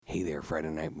Hey there, Friday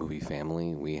Night Movie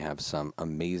family. We have some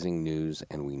amazing news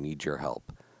and we need your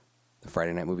help. The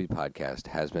Friday Night Movie Podcast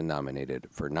has been nominated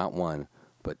for not one,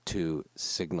 but 2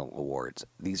 Signal Awards.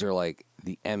 These are like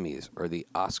the Emmys or the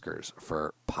Oscars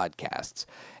for podcasts.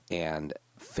 And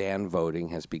fan voting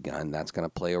has begun. That's going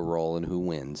to play a role in who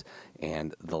wins.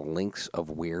 And the links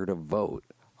of where to vote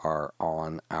are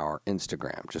on our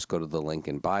Instagram. Just go to the link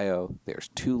in bio. There's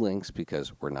 2 links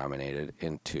because we're nominated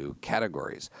in 2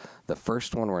 categories. The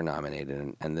first one we're nominated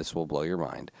in, and this will blow your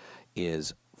mind,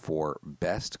 is for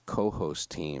Best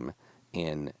Co-Host Team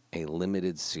in a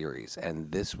limited series.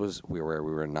 And this was where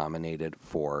we were nominated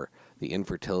for the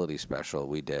infertility special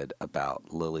we did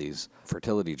about Lily's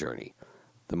fertility journey.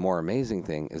 The more amazing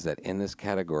thing is that in this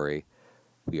category,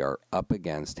 we are up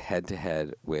against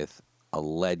head-to-head with a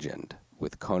legend,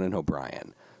 with Conan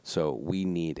O'Brien. So we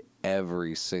need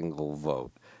every single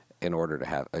vote in order to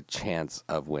have a chance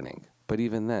of winning. But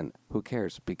even then, who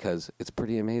cares? Because it's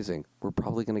pretty amazing. We're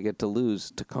probably going to get to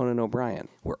lose to Conan O'Brien.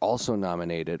 We're also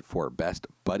nominated for Best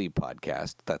Buddy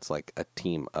Podcast. That's like a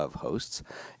team of hosts.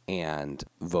 And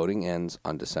voting ends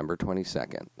on December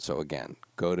 22nd. So again,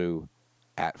 go to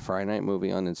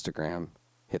 @FridayNightMovie on Instagram,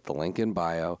 hit the link in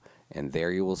bio, and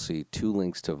there you will see 2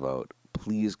 links to vote.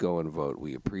 Please go and vote.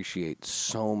 We appreciate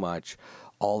so much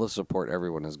all the support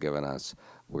everyone has given us.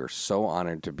 We're so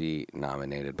honored to be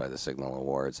nominated by the Signal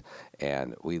Awards,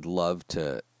 and we'd love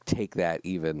to take that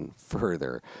even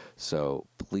further. So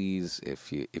please,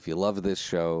 if you love this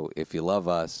show, if you love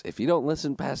us, if you don't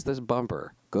listen past this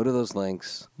bumper, go to those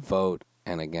links, vote.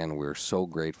 And again, we're so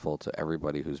grateful to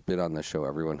everybody who's been on the show,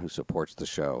 everyone who supports the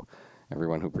show,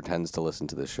 everyone who pretends to listen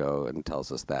to the show and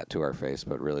tells us that to our face,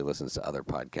 but really listens to other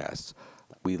podcasts.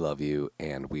 We love you,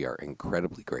 and we are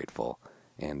incredibly grateful.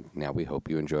 And now we hope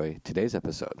you enjoy today's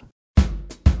episode.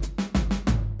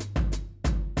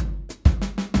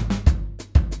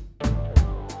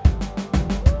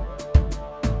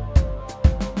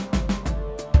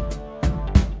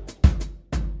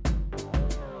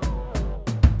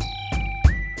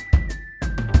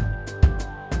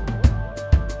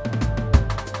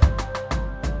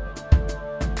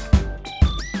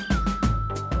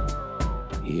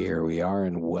 Here we are,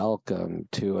 and welcome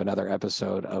to another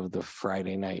episode of the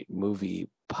Friday Night Movie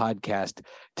Podcast.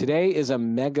 Today is a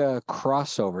mega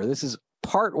crossover. This is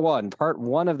part one. Part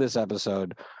one of this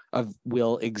episode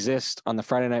will exist on the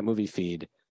Friday Night Movie feed,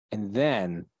 and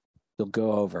then you'll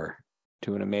go over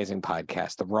to an amazing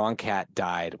podcast, The Wrong Cat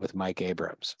Died with Mike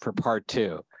Abrams, for part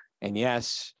 2. And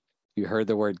yes, you heard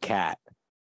the word cat,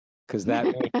 because that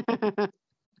means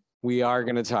we are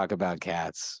going to talk about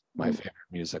Cats, my favorite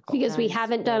musical. Because we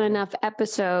haven't done enough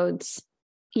episodes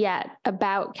yet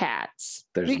about cats.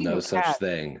 There's no such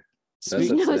thing.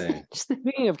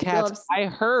 Speaking of cats, I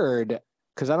heard,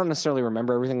 because I don't necessarily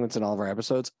remember everything that's in all of our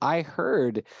episodes, I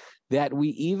heard that we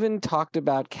even talked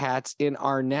about cats in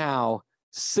our now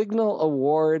Signal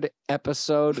Award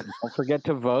episode. Don't forget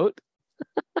to vote.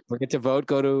 Forget to vote.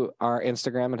 Go to our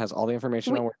Instagram. It has all the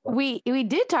information on we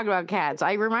did talk about cats.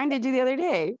 I reminded you the other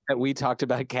day that we talked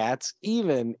about cats,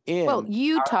 even in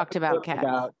you talked about cats,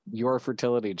 about your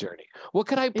fertility journey. What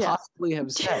could I possibly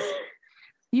have said?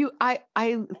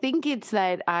 I think it's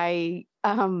that I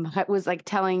was like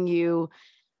telling you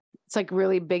it's like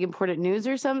really big important news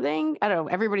or something. I don't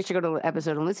know. Everybody should go to the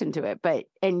episode and listen to it.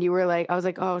 And you were like, I was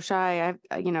like, oh, Shy,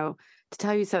 I to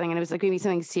tell you something, and it was like maybe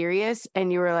something serious,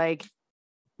 and you were like,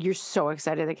 you're so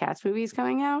excited the Cats movie is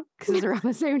coming out because it's around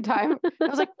the same time. I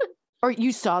was like, or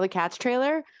you saw the Cats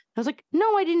trailer? I was like,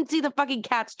 no, I didn't see the fucking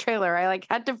Cats trailer. I like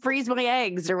had to freeze my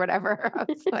eggs or whatever. I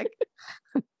was like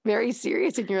very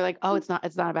serious. And you're like, oh, it's not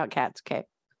about cats. Okay.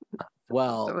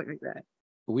 Well, like that.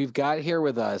 We've got here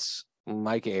with us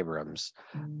Mike Abrams.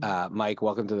 Mike,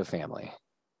 welcome to the family.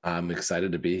 I'm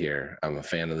excited to be here. I'm a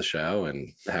fan of the show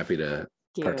and happy to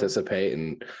participate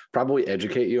and probably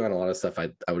educate you on a lot of stuff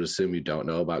I would assume you don't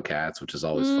know about cats, which is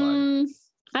always fun.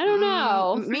 I don't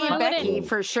know. Me and Becky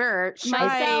for sure.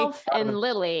 Myself and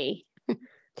Lily.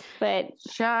 But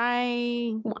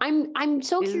Shy, I'm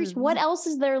so curious. What else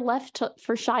is there left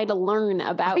for Shy to learn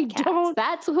about cats?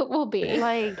 That's what we'll be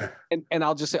like. And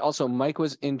I'll just say also, Mike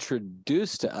was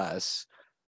introduced to us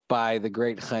by the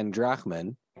great Chen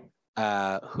Drachman,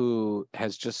 who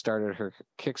has just started her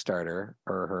Kickstarter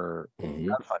or her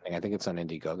crowdfunding. I think it's on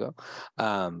Indiegogo,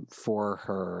 for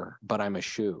her But I'm a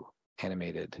Shoe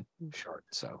animated short.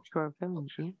 So short film,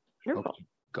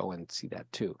 go and see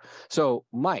that too. So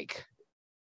Mike,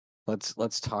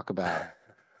 let's talk about,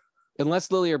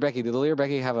 unless Lily or Becky, did Lily or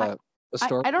Becky have a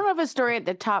story? I don't have a story at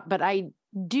the top, but I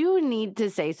do need to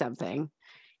say something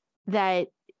that,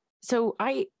 so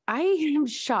I am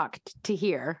shocked to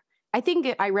hear I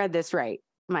think I read this right,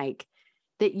 Mike,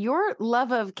 that your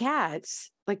love of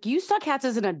cats, like you saw cats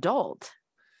as an adult.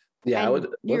 Yeah, and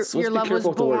let's be love careful was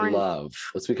with the word born. love.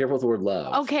 Let's be careful with the word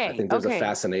love. Okay. I think there's a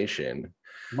fascination.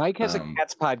 Mike has a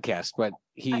cats podcast, but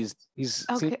he's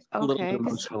okay, a little bit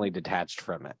emotionally detached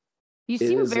from it. You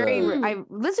seem very. I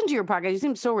listened to your podcast. You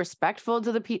seem so respectful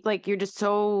to the people. Like you're just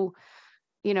so.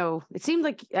 It seemed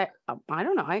like I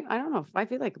don't know. I don't know. I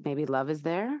feel like maybe love is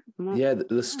there. Yeah,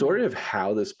 the story of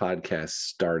how this podcast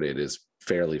started is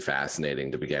fairly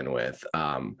fascinating to begin with.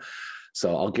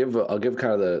 So I'll give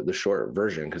kind of the short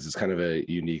version because it's kind of a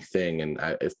unique thing, and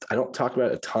I don't talk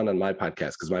about it a ton on my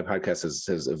podcast because my podcast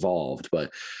has evolved.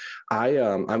 But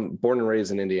I'm born and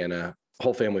raised in Indiana.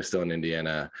 Whole family's still in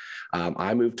Indiana.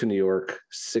 I moved to New York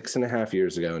 6.5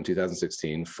 years ago in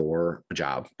 2016 for a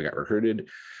job. I got recruited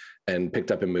and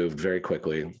picked up and moved very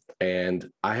quickly. And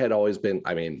I had always been,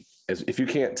 I mean, if you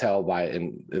can't tell by,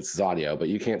 and this is audio, but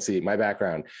you can't see my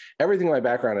background, everything in my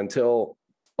background until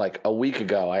like a week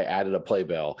ago, I added a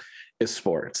playbill is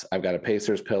sports. I've got a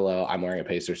Pacers pillow. I'm wearing a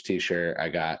Pacers t-shirt. I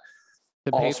got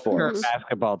the all Pacers sports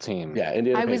basketball team. Yeah,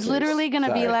 Indiana I was Pacers. literally going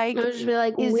to be like,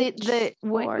 is it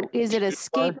is it a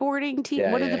skateboarding team?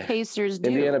 Yeah, what do the Pacers do?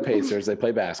 Indiana Pacers. They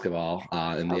play basketball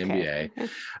in the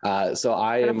NBA. So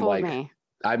I am like,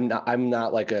 I'm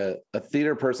not like a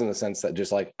theater person in the sense that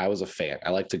just like I was a fan.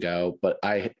 I like to go, but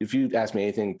if you ask me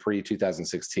anything pre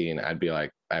 2016, I'd be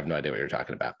like, I have no idea what you're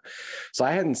talking about. So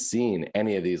I hadn't seen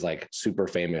any of these like super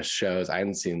famous shows. I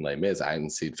hadn't seen Les Mis. I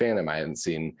hadn't seen Phantom. I hadn't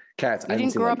seen Cats. You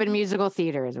didn't grow up in musical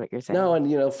theater, is what you're saying. No,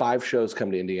 and 5 shows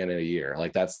come to Indiana in a year.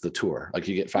 Like that's the tour. Like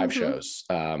you get 5 shows,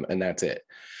 and that's it.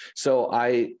 So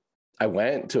I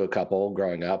went to a couple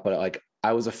growing up, but like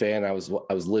I was a fan. I was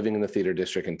living in the theater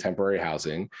district in temporary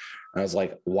housing. I was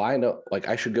like, why no? Like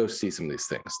I should go see some of these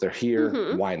things. They're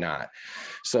here. Why not?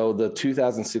 So the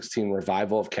 2016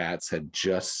 revival of Cats had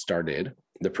just started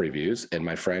the previews. And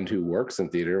my friend who works in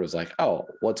theater was like, oh,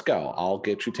 let's go. I'll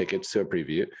get you tickets to a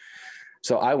preview.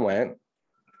 So I went,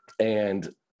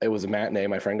 and it was a matinee.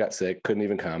 My friend got sick, couldn't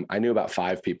even come. I knew about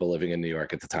 5 people living in New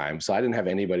York at the time. So I didn't have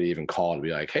anybody even call to be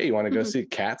like, hey, you want to go see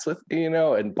Cats with me?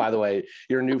 And by the way,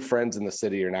 your new friends in the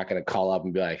city, you're not going to call up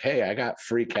and be like, hey, I got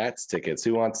free Cats tickets.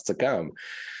 Who wants to come?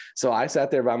 So I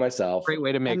sat there by myself. Great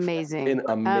way to make amazing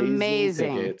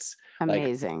tickets.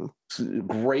 Amazing. Like,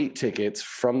 great tickets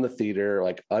from the theater,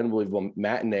 like unbelievable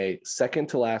matinee, second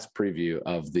to last preview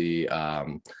of the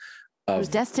it was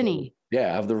Destiny.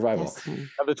 Of the revival.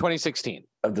 Of the 2016.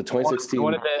 Of the 2016.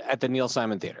 One at the Neil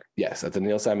Simon Theater. Yes, at the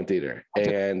Neil Simon Theater.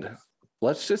 And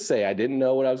let's just say I didn't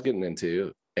know what I was getting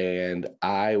into. And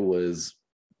I was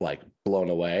like blown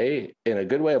away in a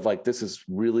good way of like, this is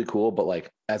really cool. But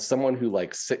like, as someone who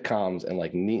likes sitcoms and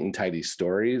like neat and tidy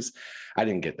stories, I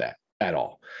didn't get that at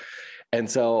all. And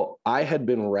so I had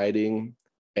been writing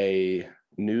a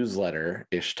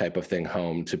newsletter-ish type of thing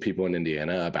home to people in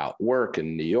Indiana about work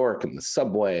in New York and the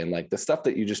subway and like the stuff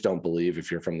that you just don't believe if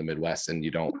you're from the Midwest and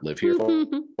you don't live here.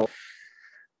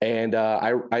 And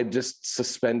I just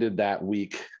suspended that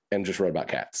week and just wrote about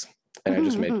cats. And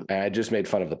I just made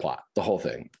fun of the plot, the whole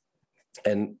thing.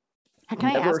 And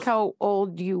can I ask how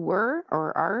old you were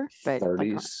or are?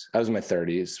 30s. I was in my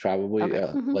 30s, probably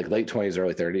like late 20s,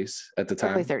 early 30s at the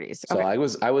time. Early 30s. So I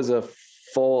was a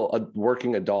full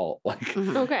working adult. Like,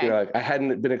 like I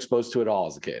hadn't been exposed to it all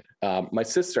as a kid. My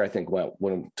sister, I think,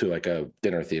 went to like a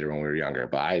dinner theater when we were younger,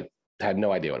 but I had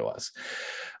no idea what it was.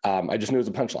 I just knew it was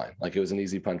a punchline. Like it was an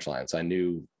easy punchline. So I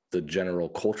knew the general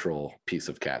cultural piece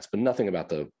of Cats, but nothing about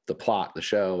the plot, the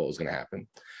show, what was going to happen.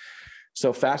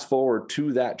 So fast forward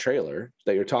to that trailer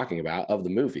that you're talking about of the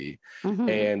movie.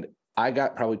 And I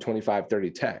got probably 25,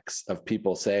 30 texts of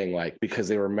people saying like, because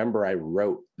they remember I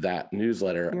wrote that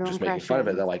newsletter, just making fun of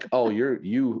it. They're like, oh,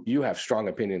 you have strong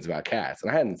opinions about Cats. And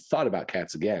I hadn't thought about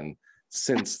Cats again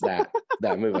since that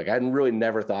movie. Like I hadn't really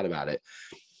never thought about it.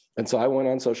 And so I went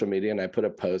on social media and I put a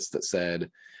post that said,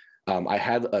 I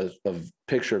had a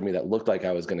picture of me that looked like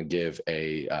I was going to give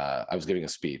I was giving a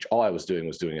speech. All I was doing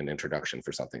an introduction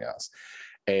for something else.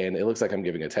 And it looks like I'm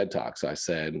giving a TED Talk. So I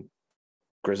said,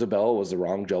 Grizabella was the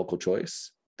wrong Jolko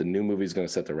choice. The new movie is going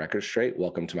to set the record straight.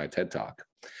 Welcome to my TED Talk.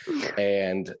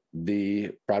 And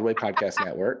the Broadway Podcast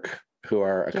Network, who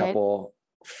are a couple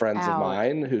friends of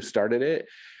mine who started it,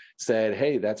 said,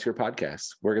 hey, that's your podcast.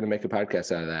 We're going to make a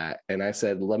podcast out of that. And I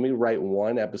said, let me write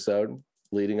one episode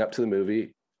leading up to the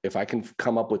movie. If I can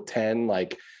come up with 10,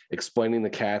 like explaining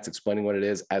the Cats, explaining what it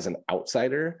is as an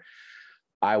outsider,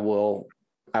 I will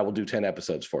do 10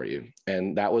 episodes for you.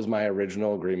 And that was my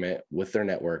original agreement with their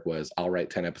network was I'll write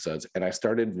 10 episodes. And I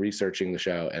started researching the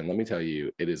show. And let me tell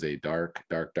you, it is a dark,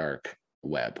 dark, dark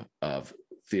web of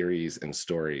theories and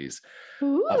stories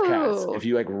of cats. If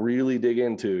you like really dig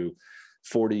into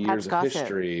 40 years of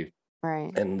history,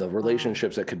 right, and the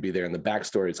relationships that could be there and the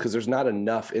backstories, because there's not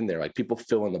enough in there. Like people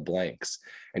fill in the blanks,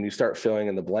 and you start filling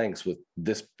in the blanks with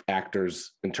this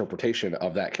actor's interpretation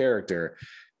of that character.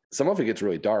 Some of it gets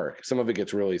really dark, some of it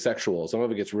gets really sexual, some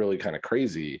of it gets really kind of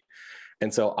crazy.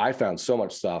 And so I found so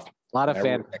much stuff. A lot of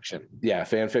fan fiction. Yeah,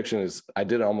 fan fiction is, I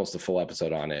did almost a full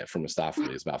episode on it from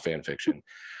Mistopheles about fan fiction.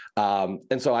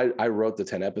 And so I wrote the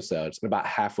 10 episodes, and about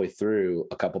halfway through,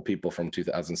 a couple people from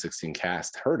 2016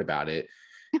 cast heard about it.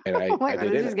 And I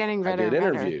did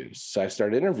interviews. So I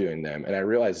started interviewing them, and I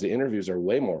realized the interviews are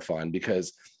way more fun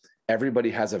because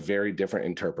everybody has a very different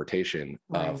interpretation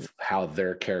of how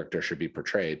their character should be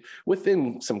portrayed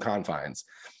within some confines.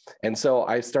 And so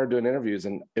I started doing interviews,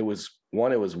 and it was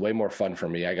way more fun for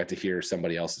me. I got to hear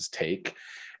somebody else's take,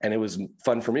 and it was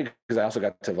fun for me because I also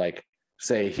got to like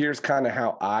say, here's kind of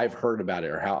how I've heard about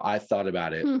it or how I thought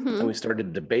about it. And we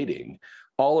started debating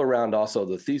all around also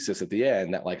the thesis at the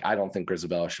end that like, I don't think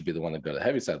Grizabella should be the one to go to the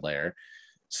Heaviside Layer.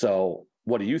 So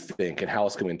what do you think, and how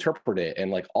else can we interpret it?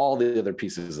 And like all the other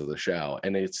pieces of the show.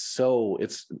 And it's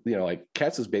like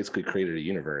Cats has basically created a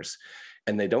universe,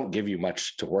 and they don't give you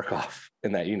much to work off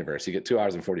in that universe. You get 2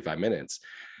 hours and 45 minutes.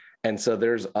 And so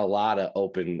there's a lot of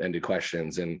open-ended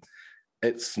questions, and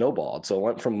it snowballed. So I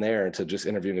went from there to just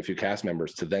interviewing a few cast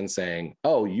members to then saying,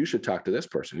 oh, you should talk to this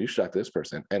person. You should talk to this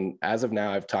person. And as of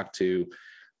now, I've talked to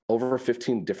over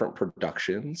 15 different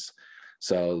productions.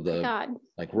 So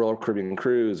like Royal Caribbean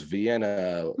Cruise,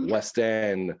 Vienna, West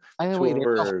End,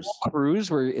 tours. Cruise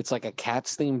where it's like a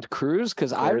Cats themed cruise,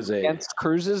 because I'm against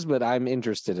cruises, but I'm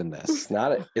interested in this.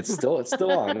 It's still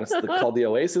on. It's called the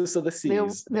Oasis of the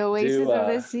Seas. The Oasis of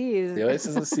the Seas. The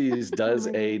Oasis of the Seas does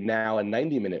now a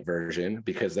 90-minute version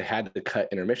because they had to cut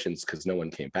intermissions because no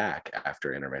one came back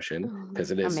after intermission,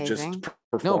 because it is just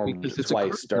performed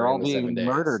twice during the 7 days.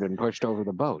 Murdered and pushed over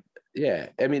the boat. Yeah,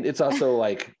 I mean, it's also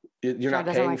like you're not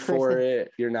paying for it.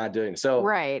 You're not doing so.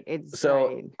 Right.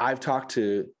 I've talked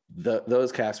to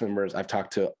those cast members. I've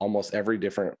talked to almost every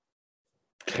different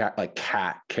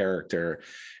cat character,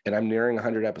 and I'm nearing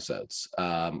 100 episodes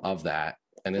of that,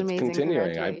 and it's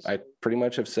continuing. I pretty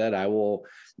much have said I will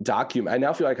document. I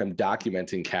now feel like I'm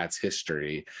documenting Cats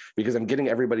history because I'm getting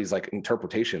everybody's like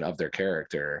interpretation of their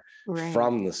character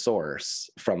from the source,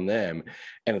 from them.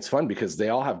 And it's fun because they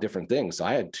all have different things. So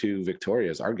I had 2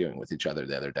 Victorias arguing with each other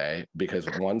the other day because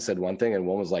one said one thing and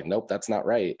one was like, nope, that's not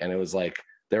right. And it was like,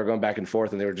 they were going back and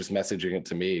forth, and they were just messaging it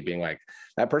to me being like,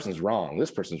 that person's wrong.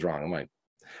 This person's wrong. I'm like,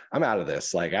 I'm out of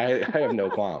this. Like I have no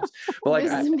qualms. But like,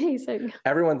 this is amazing.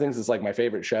 Everyone thinks it's like my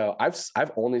favorite show.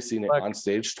 I've only seen it on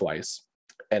stage twice.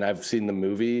 And I've seen the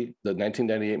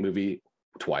 1998 movie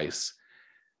twice.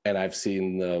 And I've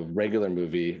seen the regular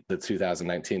movie, the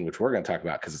 2019, which we're going to talk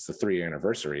about because it's the 3-year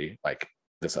anniversary, like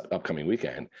this upcoming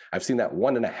weekend. I've seen that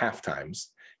 1.5 times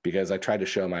because I tried to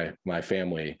show my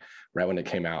family right when it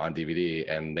came out on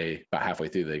DVD, and they about halfway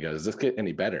through, they go, does this get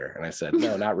any better? And I said,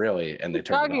 no, not really. And they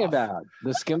turned it off. About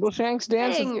the Skimbleshanks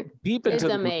dance is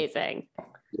amazing.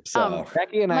 So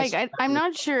Becky and Mike, I'm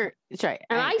not sure. Sorry,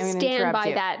 and I stand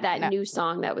by that new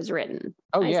song that was written.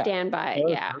 I stand by.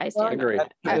 Yeah, I stand. Agree.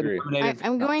 I agree.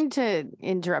 I'm going to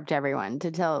interrupt everyone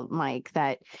to tell Mike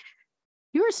that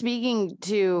you were speaking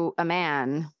to a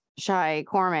man, Shai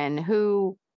Corman,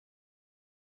 who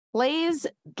for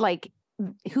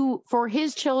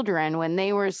his children when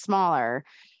they were smaller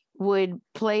would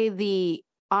play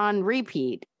on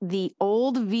repeat the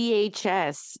old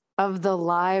VHS of the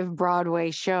live Broadway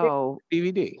show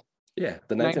DVD. Yeah,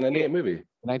 the 1998 movie.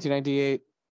 1998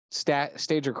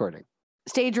 stage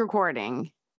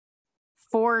recording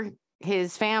for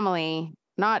his family,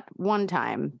 not one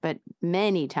time, but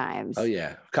many times. Oh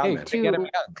yeah, comment. Get them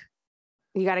young.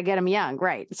 You got to get them young,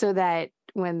 right? So that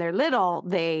when they're little,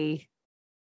 they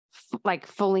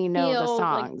fully know the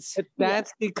songs.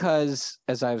 That's because,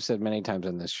 as I've said many times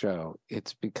on this show,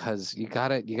 it's because you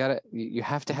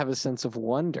have to have a sense of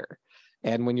wonder.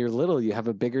 And when you're little, you have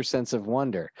a bigger sense of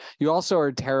wonder. You also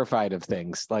are terrified of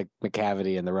things like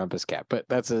Macavity and the Rumpus Cat, but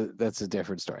that's a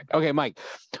different story. Okay, Mike,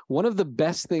 one of the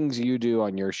best things you do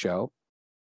on your show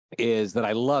is that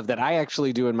I love, that I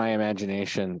actually do in my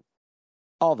imagination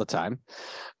all the time,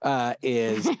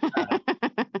 is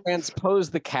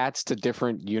transpose the cats to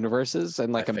different universes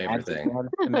and like my favorite thing.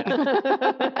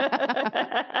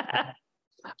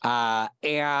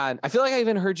 And I feel like I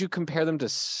even heard you compare them to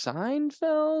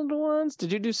Seinfeld once.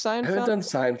 Did you do Seinfeld? I haven't done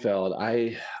Seinfeld.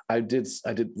 I did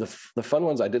the fun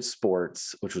ones. I did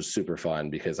sports, which was super fun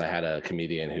because I had a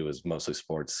comedian who was mostly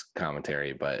sports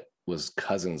commentary, but was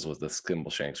cousins with the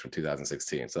Skimbleshanks from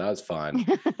 2016. So that was fun.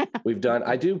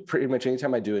 I do pretty much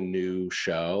anytime I do a new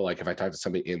show, like if I talk to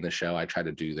somebody in the show, I try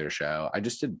to do their show. I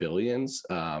just did Billions.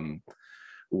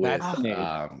 Billions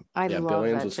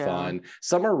was fun.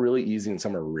 Some are really easy and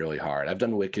some are really hard. I've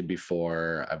done Wicked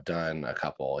before. I've done a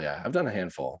couple. Yeah, I've done a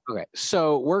handful. Okay,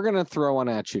 so we're gonna throw one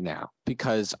at you now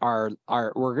because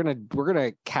we're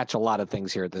gonna catch a lot of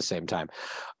things here at the same time.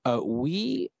 Our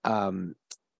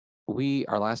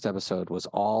last episode was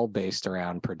all based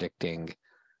around predicting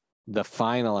the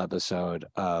final episode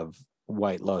of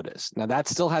White Lotus. Now that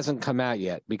still hasn't come out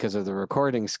yet because of the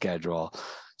recording schedule.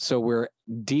 So we're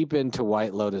deep into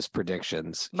White Lotus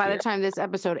predictions. By the time this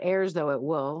episode airs, though, it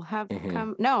will have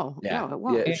come. No, it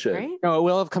won't. Yeah, it should. Right? No, it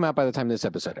will have come out by the time this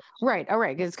episode airs. Right. All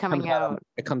right. It's coming out.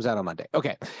 It comes out on Monday.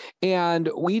 Okay. And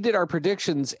we did our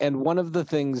predictions. And one of the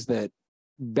things that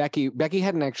Becky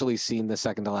hadn't actually seen the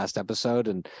second to last episode.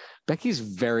 And Becky's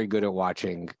very good at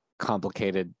watching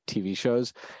complicated TV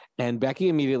shows. And Becky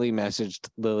immediately messaged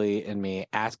Lily and me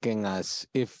asking us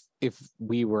if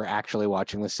we were actually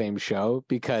watching the same show,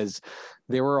 because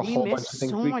there were a whole bunch of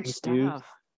things so much stuff,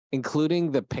 including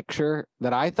the picture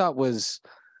that I thought was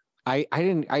I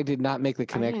did not make the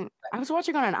connection. I was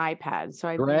watching on an iPad,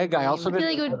 so Greg. I also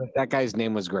didn't know that guy's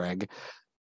name was Greg.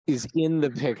 Is in the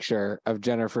picture of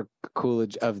Jennifer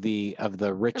Coolidge of the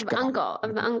rich guy,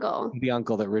 the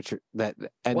uncle that Richard that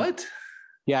and what?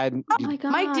 Yeah, oh my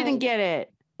God. Mike didn't get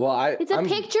it. Well, it's a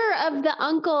picture of the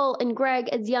uncle and Greg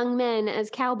as young men as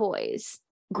cowboys.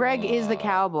 Greg is the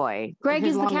cowboy. Greg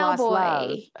is the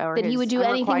cowboy that he would do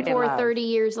anything for 30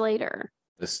 years later.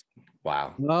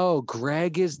 Wow. Oh,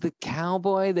 Greg is the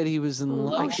cowboy that he was in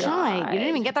love. Oh, Shine. You didn't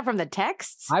even get that from the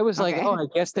texts? I was like, I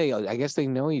guess they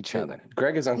know each other.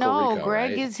 Greg is Uncle Rico. No,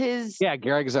 Greg right? is his. Yeah,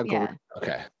 Greg is Uncle Rico.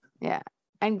 Okay. Yeah.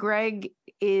 And Greg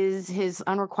is his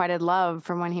unrequited love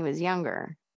from when he was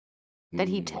younger that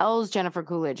he tells Jennifer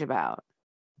Coolidge about.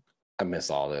 I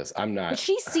miss all this. I'm not. But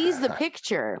she sees the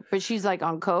picture, but she's like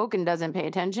on coke and doesn't pay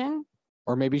attention.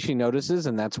 Or maybe she notices,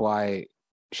 and that's why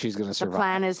she's going to survive. The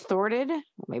plan is thwarted.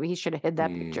 Maybe he should have hid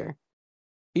that picture.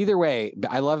 Either way,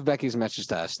 I love Becky's message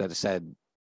to us that said,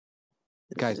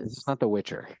 "Guys, it's not The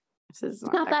Witcher. It's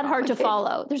not that hard to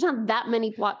follow. There's not that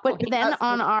many plot points." But then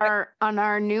on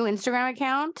our new Instagram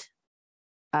account,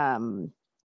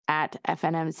 at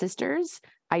FNM Sisters,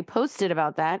 I posted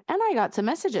about that, and I got some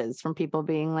messages from people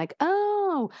being like,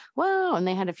 "Oh, wow," and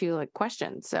they had a few like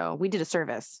questions. So we did a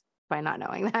service by not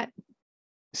knowing that.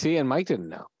 See, and Mike didn't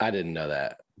know. I didn't know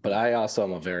that, but I also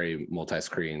am a very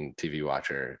multi-screen TV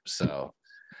watcher. So,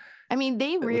 I mean,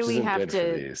 they really have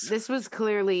to. This was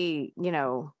clearly,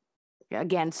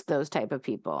 against those type of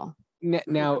people.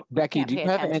 Now, Becky, do you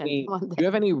have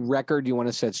any record you want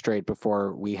to set straight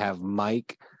before we have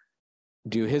Mike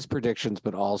do his predictions,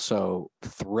 but also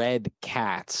thread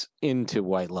Katz into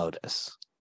White Lotus?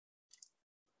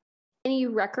 Any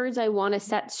records I want to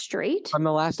set straight from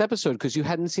the last episode, because you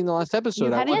hadn't seen the last episode.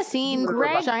 You hadn't seen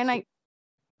Greg.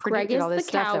 Greg is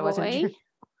the cowboy.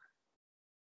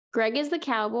 Greg is the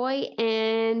cowboy,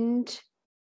 and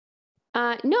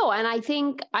no, and I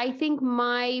think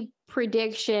my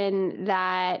prediction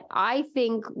that I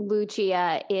think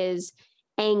Lucia is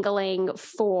angling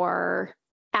for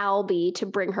Albie to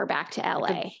bring her back to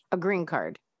LA. A green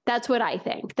card. That's what I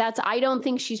think. I don't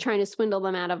think she's trying to swindle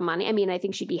them out of money. I mean, I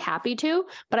think she'd be happy to,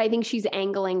 but I think she's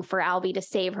angling for Albie to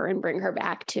save her and bring her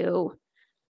back to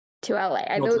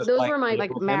LA. Those were my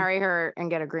marry her and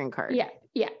get a green card. Yeah.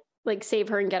 Yeah. Like save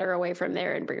her and get her away from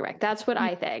there and bring her back. That's what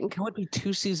I think. It would be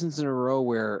 2 seasons in a row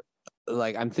where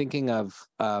like I'm thinking of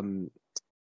oh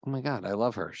my God, I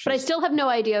love her. But I still have no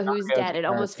idea who's dead. It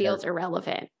almost feels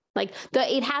irrelevant. Like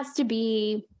it has to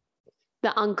be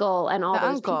the uncle and all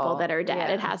those people that are dead.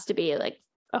 Yeah. It has to be like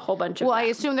a whole bunch of. Well, I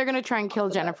assume they're going to try and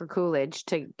kill Jennifer Coolidge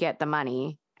to get the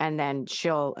money, and then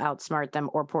she'll outsmart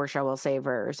them, or Portia will save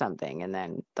her or something, and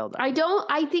then they'll die.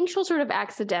 I think she'll sort of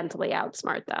accidentally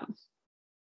outsmart them.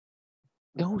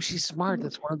 No, she's smart.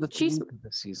 That's one of the themes of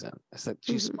the season. Is that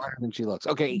she's smarter than she looks.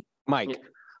 Okay, Mike,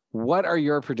 what are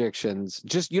your predictions?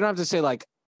 Just you don't have to say like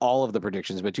all of the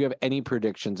predictions, but do you have any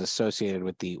predictions associated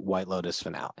with the White Lotus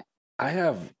finale? I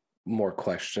have more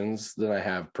questions than I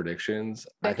have predictions.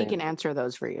 Becky can answer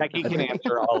those for you. Becky can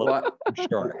answer all of them.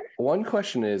 Sure. One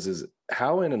question is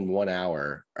how in 1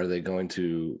 hour are they going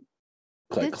to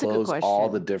close all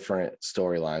the different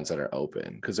storylines that are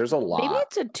open? Because there's a lot. Maybe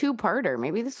it's a 2-parter.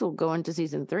 Maybe this will go into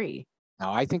season 3.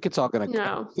 No, I think it's all going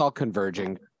to it's all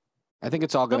converging. I think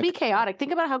it's all going to be chaotic.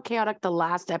 Think about how chaotic the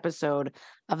last episode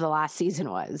of the last season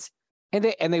was. And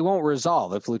they won't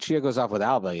resolve. If Lucia goes off with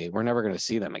Albie, we're never going to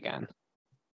see them again.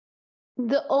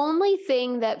 The only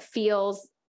thing that feels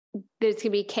it's going to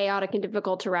be chaotic and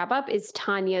difficult to wrap up is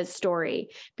Tanya's story.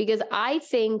 Because I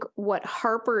think what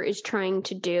Harper is trying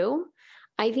to do,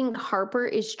 I think Harper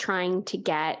is trying to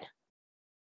get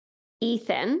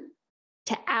Ethan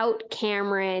to out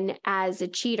Cameron as a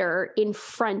cheater in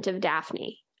front of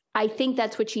Daphne. I think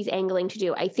that's what she's angling to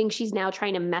do. I think she's now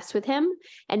trying to mess with him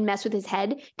and mess with his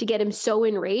head to get him so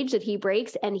enraged that he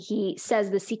breaks and he says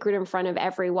the secret in front of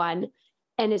everyone,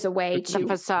 and is a way to, the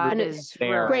facade is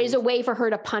a way for her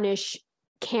to punish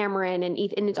Cameron and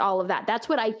Ethan, and it's all of that. That's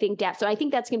what I think, So I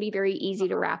think that's going to be very easy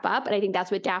to wrap up. And I think that's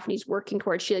what Daphne's working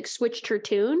towards. She like switched her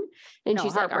tune and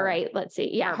she's Harper. Like, all right, let's see.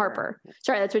 Yeah, Harper.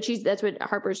 Sorry, that's what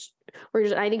Harper's,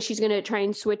 I think she's going to try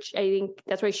and switch. I think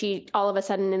that's why she all of a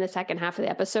sudden in the second half of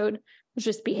the episode was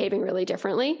just behaving really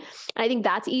differently. And I think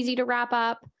that's easy to wrap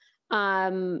up.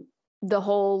 The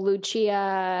whole Lucia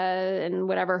and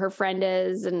whatever her friend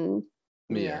is and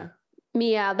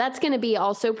Mia, that's going to be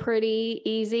also pretty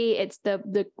easy. It's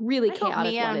the really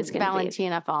chaotic one. It's going to be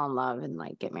Valentina fall in love and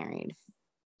like get married.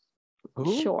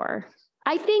 Ooh. Sure.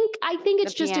 I think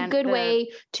it's just a good way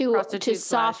to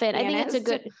soften. I think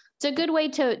it's a good way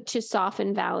to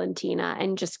soften Valentina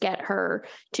and just get her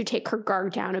to take her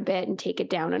guard down a bit and take it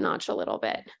down a notch a little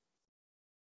bit.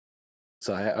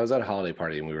 So I was at a holiday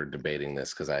party and we were debating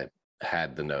this because I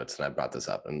had the notes and I brought this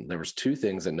up, and there was two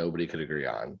things that nobody could agree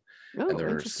on. Ooh, and they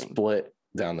were split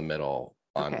down the middle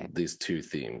on these two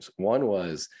themes. One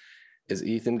was, is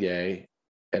Ethan gay?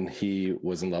 And he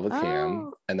was in love with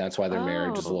Cam, and that's why their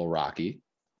marriage is a little rocky.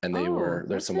 And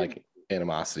there's some like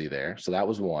animosity there. So that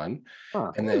was one.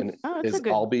 And then is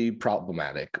Albie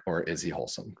problematic or is he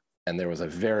wholesome? And there was a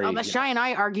very Shy and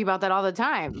I argue about that all the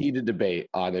time. Heated debate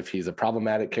on if he's a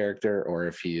problematic character or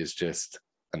if he is just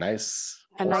a nice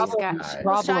guy.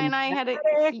 Shy and I had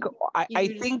I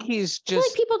think he's just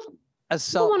like people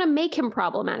want to make him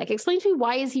problematic. Explain to me,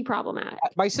 why is he problematic?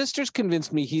 My sister's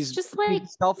convinced me he's just like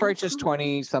self-righteous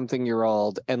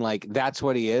 20-something-year-old, and like that's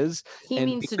what he is. He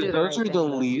means to do those are the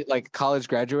lead, like college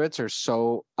graduates are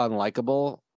so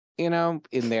unlikable, in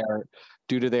their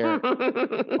due to their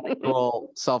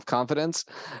self-confidence,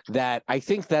 that I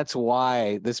think that's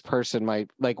why this person might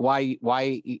why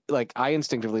I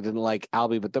instinctively didn't like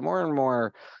Albie, but the more and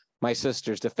more my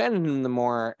sister's defending him, the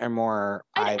more and more.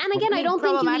 And again, I don't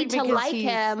think you need to like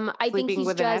him. I think he's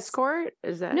with just an escort.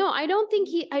 Is that no? I don't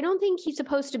think he's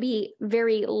supposed to be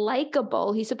very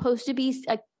likable. He's supposed to be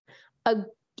a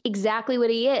exactly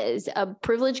what he is, a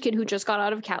privileged kid who just got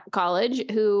out of college,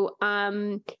 who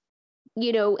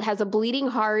has a bleeding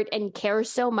heart and cares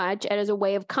so much, and as a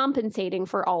way of compensating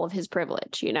for all of his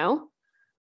privilege,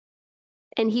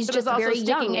 And he's just very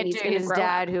young, and he's to his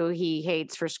dad, who he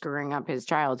hates for screwing up his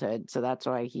childhood. So that's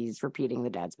why he's repeating the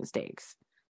dad's mistakes.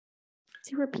 Is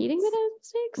he repeating the dad's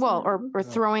mistakes? Well, or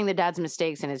throwing the dad's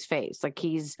mistakes in his face. Like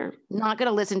he's not going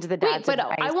to listen to the dad's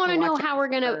advice. But I want to know how we're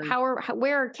going to,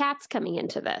 where are cats coming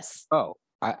into this? Oh,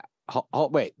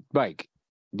 wait, Mike.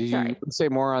 Did you say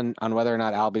more on whether or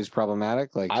not Albie's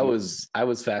problematic? Like I was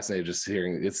fascinated just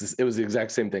hearing it was the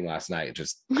exact same thing last night.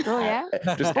 Just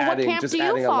just adding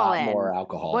a lot more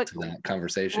alcohol to that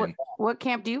conversation. What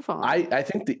camp do you fall in? I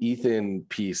think the Ethan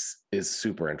piece is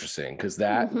super interesting because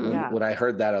that when I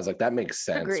heard that I was like, that makes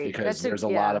sense. Because there's a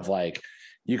lot of like,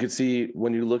 you could see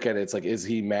when you look at it, it's like, is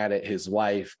he mad at his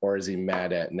wife or is he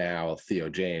mad at now Theo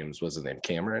James? Was his name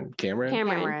Cameron?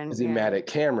 Is he mad at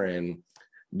Cameron?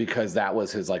 Because that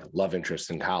was his like love interest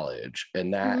in college,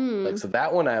 and that so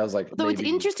that one I was like, so it's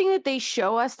interesting that they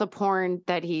show us the porn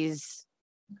that he's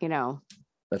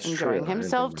that's enjoying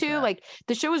himself too. Like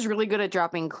the show is really good at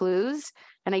dropping clues,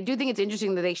 and I do think it's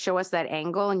interesting that they show us that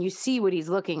angle and you see what he's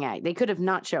looking at. They could have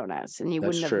not shown us and you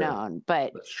wouldn't have known,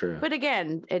 but that's true. But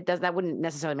again, that wouldn't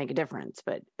necessarily make a difference,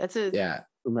 but that's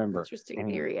interesting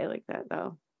theory. I like that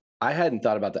though. I hadn't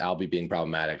thought about the Albie being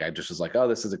problematic. I just was like, oh,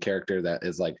 this is a character that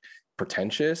is like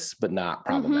pretentious but not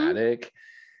problematic.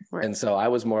 Right. And so I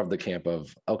was more of the camp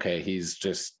of, okay, he's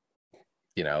just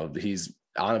he's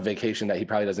on a vacation that he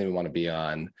probably doesn't even want to be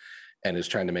on and is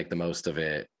trying to make the most of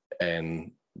it,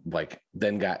 and like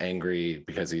then got angry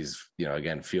because he's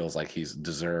again feels like he's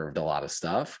deserved a lot of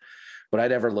stuff. But I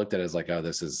never looked at it as like, oh,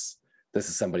 this is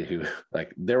somebody who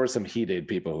like, there were some heated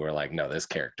people who were like, no, this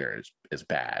character is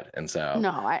bad. And so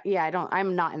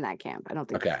I'm not in that camp. I don't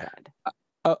think he's bad.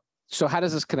 So how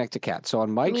does this connect to cats? So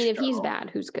on Mike's if he's bad,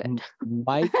 who's good?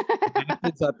 Mike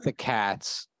matches up the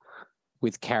cats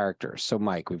with characters. So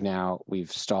Mike,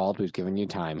 we've stalled. We've given you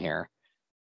time here.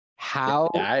 How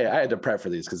I had to prep for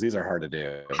these because these are hard to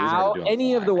do. How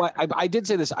any of the white? I did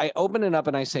say this. I open it up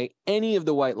and I say any of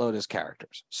the White Lotus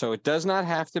characters. So it does not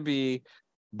have to be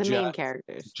The main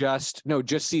characters. Just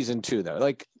season 2 though.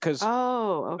 Like because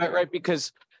okay. right,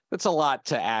 because that's a lot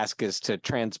to ask is to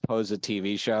transpose a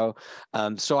TV show.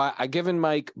 So I given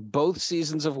Mike both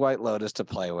seasons of White Lotus to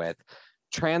play with,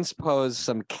 transpose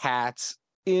some cats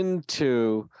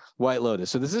into White Lotus.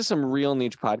 So this is some real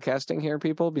niche podcasting here,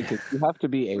 people, because you have to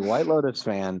be a White Lotus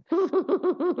fan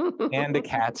and a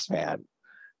Cats fan.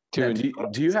 Do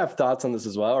you have thoughts on this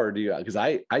as well, or do you? Because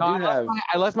I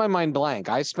left my mind blank.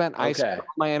 I spent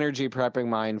my energy prepping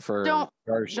mine for. Don't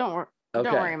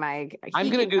worry, Mike. I'm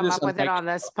going to do this with it on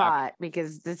the spot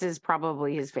because this is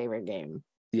probably his favorite game.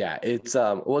 Yeah, it's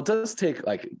it does take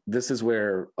this is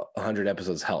where 100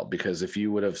 episodes help, because if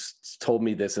you would have told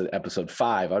me this at episode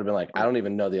 5, I would have been like, I don't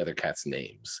even know the other cats'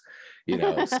 names,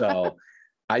 So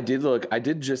I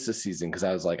did just a season because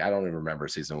I was like, I don't even remember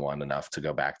season 1 enough to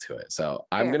go back to it. So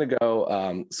I'm going to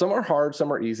go, some are hard,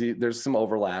 some are easy. There's some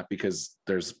overlap because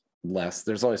there's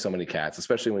only so many cats,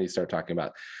 especially when you start talking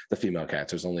about the female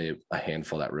cats. There's only a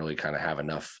handful that really kind of have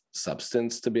enough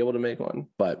substance to be able to make one.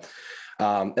 But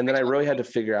and then I really had to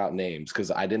figure out names because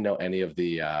I didn't know any of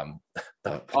the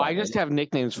I just have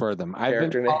nicknames for them. I've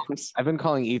been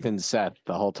calling Ethan Seth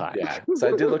the whole time. Yeah,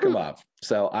 so I did look them up.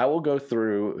 So I will go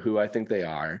through who I think they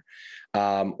are.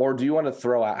 Or do you want to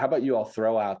throw out? How about you all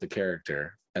throw out the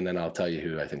character and then I'll tell you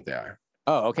who I think they are.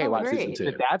 Oh, okay. Wow, great.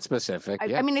 That's specific.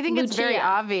 I mean, I think it's very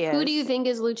obvious. Who do you think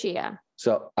is Lucia?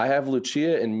 So I have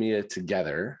Lucia and Mia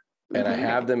together, and I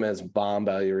have them as Bomb,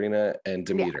 Ballerina, and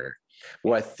Demeter. Yeah.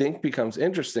 What I think becomes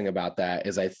interesting about that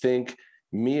is I think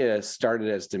Mia started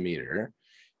as Demeter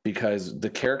because the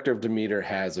character of Demeter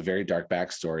has a very dark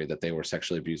backstory that they were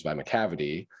sexually abused by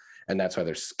Macavity, and that's why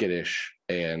they're skittish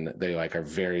and they are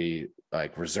very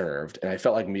reserved. And I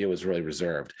felt like Mia was really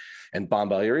reserved, and Bomb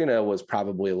Ballerina was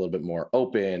probably a little bit more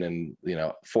open and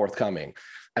forthcoming.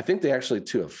 I think they actually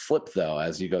too have flipped though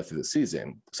as you go through the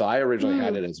season. So I originally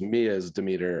had it as Mia as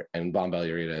Demeter and Bomb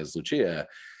Ballerina as Lucia,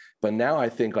 but now I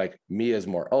think Mia is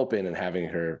more open and having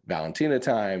her Valentina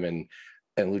time, and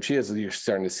Lucia's, you're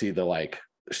starting to see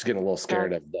she's getting a little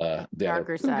scared of the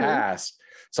darker past.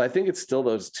 So I think it's still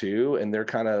those two, and they're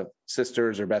kind of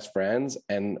sisters or best friends.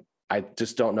 And I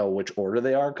just don't know which order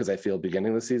they are because I feel beginning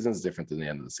of the season is different than the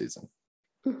end of the season.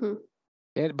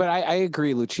 Mm-hmm. But I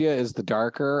agree. Lucia is the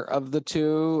darker of the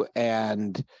two,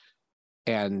 and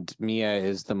Mia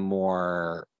is the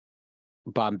more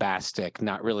bombastic,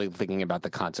 not really thinking about the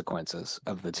consequences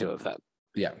of the two of them.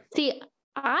 Yeah. See,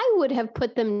 I would have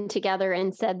put them together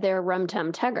and said they're Rum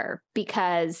Tum Tugger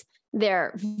because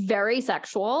they're very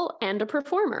sexual and a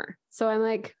performer. So I'm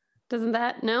like, doesn't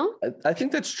that no? I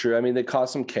think that's true. I mean, they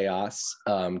cause some chaos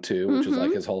too, which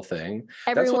is his whole thing.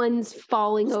 Everyone's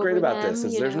falling over. What's great about this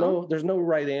is there's no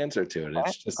right answer to it.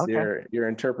 It's just your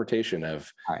interpretation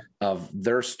of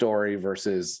their story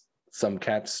versus some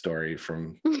cat's story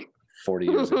from 40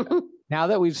 years ago. Now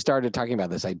that we've started talking about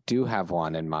this, I do have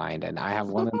one in mind, and I have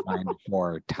one in mind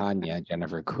for Tanya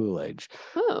Jennifer Coolidge.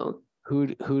 Oh, who?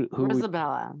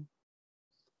 Grisabella.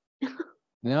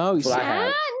 No, that's what I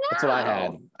had. That's what I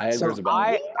had. I had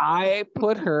Grisabella. I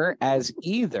put her as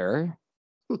either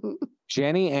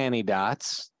Jenny Annie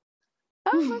Dots.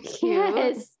 Oh,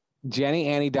 yes. Jenny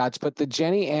Annie Dots, but the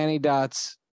Jenny Annie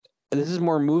Dots, this is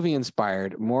more movie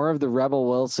inspired, more of the Rebel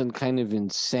Wilson kind of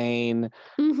insane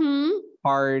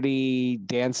party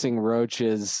dancing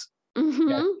roaches.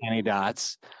 Annie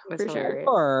Dots. For sure.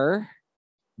 Or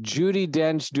Judi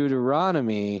Dench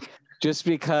Deuteronomy, just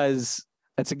because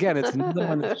it's another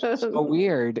one that's so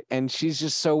weird, and she's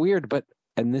just so weird. But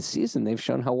in this season, they've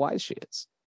shown how wise she is.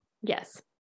 Yes.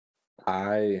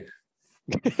 I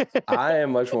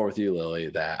am much more with you, Lily,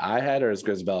 that I had her as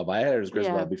Grisabella, but I had her as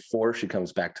Grisabella before she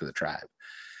comes back to the tribe.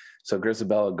 So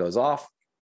Grisabella goes off,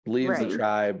 leaves the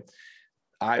tribe.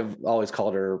 I've always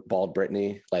called her Bald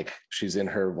Brittany, she's in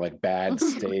her bad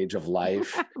stage of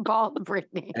life. Bald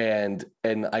Brittany. And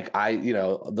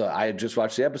I had just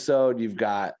watched the episode. You've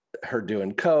got her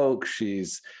doing coke.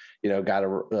 She's got a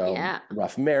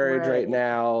rough marriage right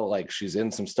now. She's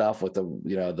in some stuff with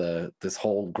this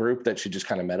whole group that she just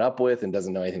kind of met up with and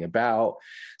doesn't know anything about.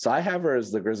 So I have her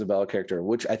as the Grisabella character,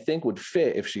 which I think would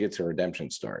fit if she gets her redemption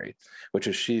story, which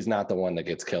is she's not the one that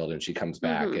gets killed and she comes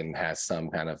back and has some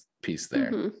kind of piece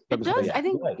there. It does. I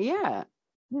think, yeah.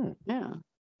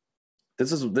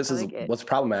 This is what's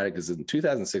problematic is in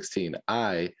 2016,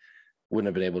 I wouldn't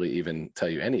have been able to even tell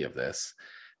you any of this.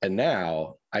 And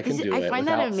now I can do it. I find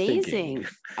that amazing. Thinking.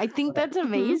 I think that's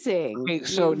amazing. Okay,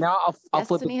 so now I'll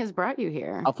flip. Destiny has brought you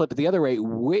here. I'll flip it the other way.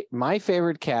 My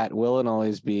favorite cat will and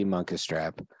always be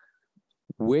Munkustrap.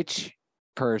 Which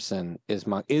person is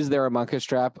Is there a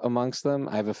Munkustrap amongst them?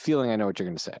 I have a feeling I know what you're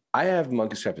going to say. I have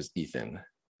Munkustrap as Ethan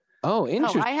Oh,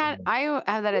 interesting. I had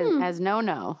that as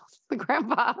no, the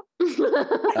grandpa.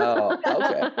 Oh,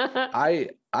 okay.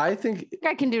 I think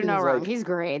I can do no wrong. He's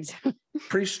great.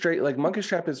 Pretty straight. Like Monkish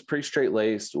Trap is pretty straight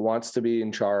laced. Wants to be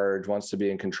in charge. Wants to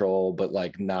be in control, but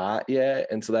like not yet.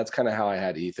 And so that's kind of how I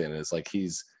had Ethan. Is like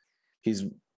he's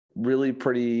really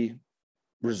pretty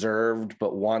reserved,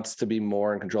 but wants to be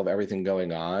more in control of everything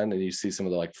going on. And you see some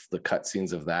of the cut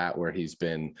scenes of that where he's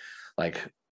been like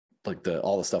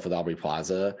all the stuff with Aubrey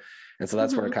Plaza. And so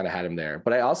that's where I kind of had him there.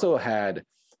 But I also had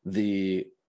the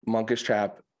Monkish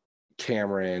Trap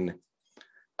Cameron.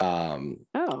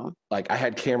 Like I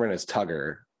had Cameron as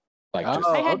Tugger. Like I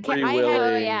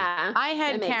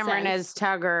had Cameron as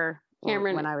Tugger.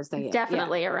 Cameron when I was thinking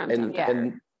definitely around Tugger.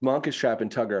 And Monkish Trap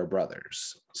and Tugger are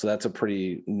brothers. So that's a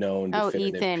pretty known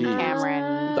Ethan piece.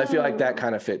 Cameron. So I feel like that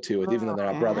kind of fit too with even though they're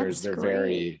not brothers, they're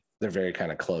very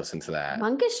kind of close into that.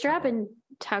 Monkish Trap and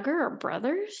Tugger are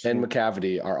brothers? And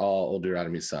McCavity are all Old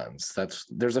Deuteronomy sons.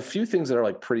 There's a few things that are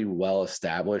like pretty well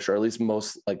established, or at least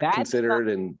most considered,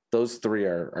 and those three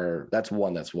are that's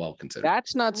one that's well considered.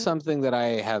 That's not something that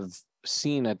I have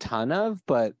seen a ton of,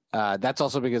 but that's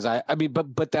also because I mean,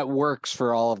 but that works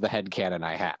for all of the headcanon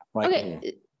I have.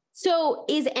 Okay. So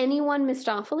is anyone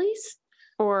Mistopheles?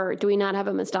 Or do we not have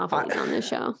a Mistopheles on this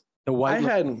show?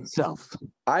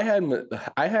 I had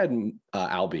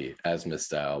Albie as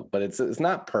Misto, but it's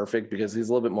not perfect because he's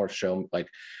a little bit more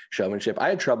showmanship. I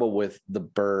had trouble with the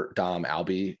Bert, Dom,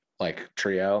 Albie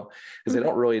trio because they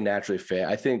don't really naturally fit.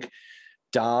 I think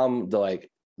Dom,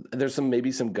 there's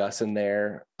maybe some Gus in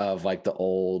there of the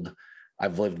old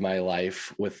I've lived my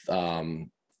life with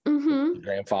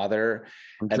grandfather,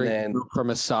 and then from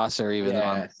a saucer, even though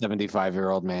I'm a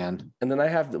 75-year-old man. And then I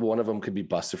have one of them could be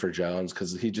Bustopher Jones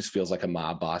because he just feels like a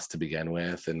mob boss to begin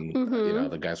with, and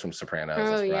the guys from Sopranos.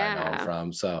 That's where I know him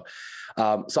from. So,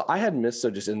 so I had Misto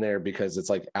just in there because it's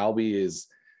like Albie is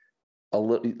a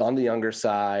little on the younger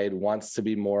side, wants to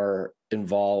be more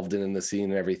involved in the scene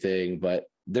and everything, but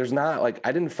there's not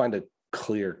I didn't find a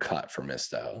clear cut for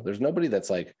Misto. There's nobody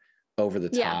that's over the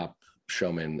top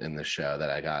showman in the show that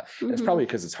I got. And it's probably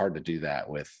because it's hard to do that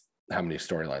with how many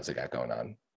storylines they got going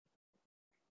on.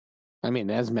 I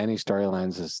mean, as many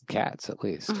storylines as Cats, at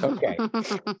least. Okay.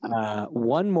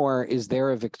 One more. Is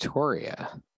there a Victoria?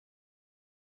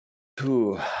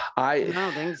 Ooh, I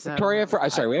don't think so. Victoria,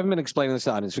 we haven't been explaining this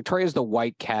on. Victoria's the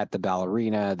white cat, the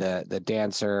ballerina, the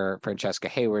dancer. Francesca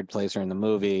Hayward plays her in the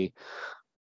movie.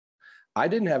 I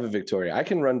didn't have a Victoria. I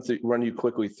can run you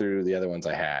quickly through the other ones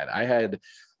I had. I had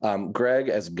Greg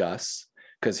as Gus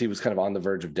because he was kind of on the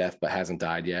verge of death but hasn't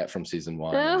died yet from season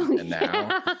 1 and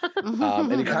now.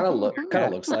 And he kind of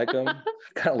looks like him.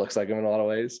 Kind of looks like him in a lot of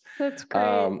ways. That's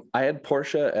great. I had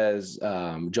Portia as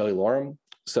Joey Loram.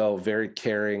 So very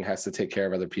caring, has to take care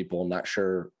of other people. Not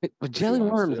sure. But Joey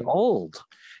Loram's old.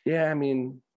 Yeah, I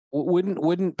mean,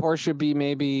 wouldn't Portia be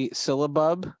maybe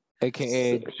Syllabub?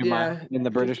 AKA Jemima in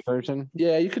the British version.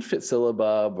 Yeah, you could fit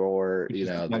Syllabub or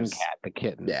young cat, the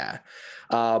kitten. Yeah.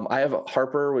 I have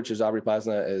Harper, which is Aubrey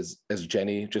Plaza as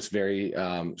Jenny, just very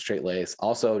straight lace.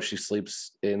 Also, she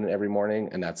sleeps in every morning,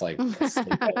 and that's like Jenny.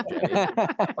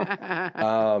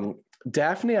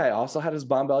 Daphne, I also had as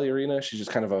Bomb Ballerina. She's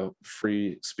just kind of a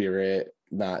free spirit,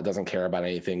 doesn't care about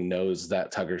anything, knows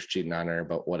that Tugger's cheating on her,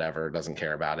 but whatever, doesn't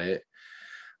care about it.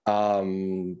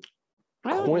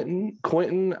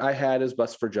 Quentin I had as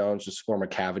Bustopher Jones, just form a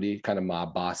cavity, kind of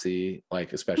mob bossy,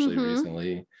 especially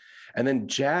recently. And then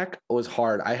Jack was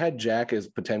hard. I had Jack as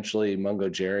potentially Mungo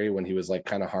Jerry when he was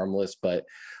kind of harmless, but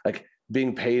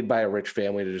being paid by a rich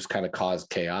family to just kind of cause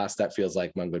chaos. That feels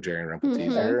like Mungo Jerry and Rumple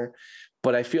Teaser.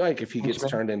 But I feel like if he gets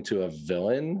turned into a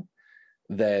villain,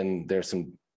 then there's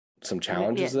some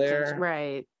challenges there.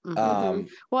 Right. Well,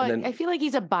 I feel like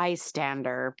he's a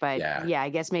bystander, but I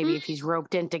guess maybe if he's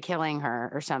roped into killing her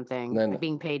or something, then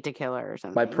being paid to kill her or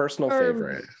something. My personal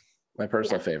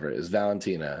favorite is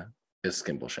Valentina is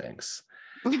Skimbleshanks.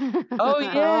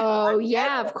 Oh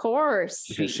yeah, of course.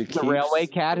 Because she keeps the railway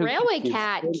cat.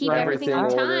 Keep everything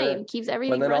on time. Keeps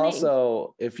everything running. And then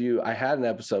also, I had an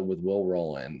episode with Will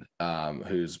Rowland,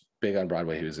 who's big on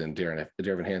Broadway. He was in Dear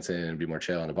Evan Hansen and Be More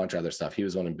Chill and a bunch of other stuff. He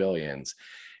was on in Billions,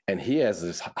 and he has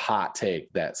this hot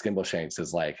take that Skimbleshanks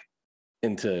is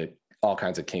into all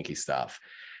kinds of kinky stuff.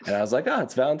 And I was like, oh,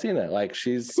 it's Valentina.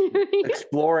 She's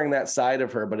exploring that side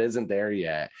of her, but isn't there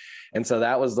yet. And so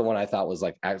that was the one I thought was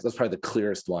that's probably the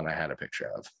clearest one I had a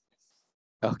picture of.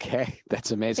 Okay,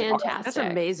 that's amazing. Fantastic. That's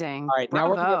amazing. All right, now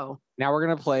we're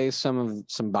gonna play some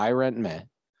Buy Rent Meh,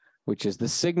 which is the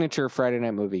signature Friday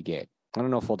night movie game. I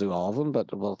don't know if we'll do all of them,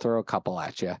 but we'll throw a couple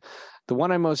at you. The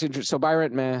one I'm most interested, so buy,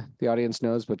 rent, meh, the audience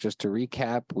knows, but just to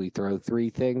recap, we throw 3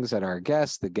 things at our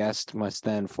guest. The guest must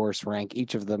then force rank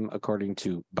each of them according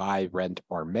to buy, rent,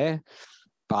 or meh.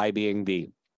 Buy being the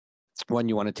one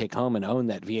you want to take home and own,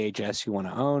 that VHS you want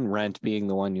to own. Rent being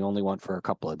the one you only want for a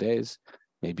couple of days.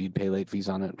 Maybe you'd pay late fees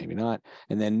on it, maybe not.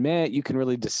 And then meh, you can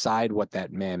really decide what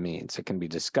that meh means. It can be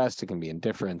disgust, it can be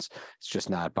indifference. It's just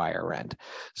not buy or rent.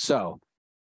 So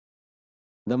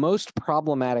the most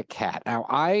problematic cat. Now,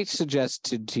 I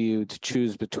suggested to you to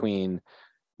choose between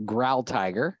Growl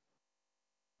Tiger,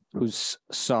 whose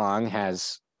song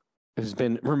has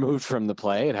been removed from the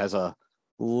play. It has a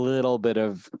little bit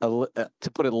of,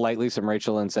 to put it lightly, some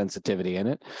racial insensitivity in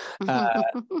it.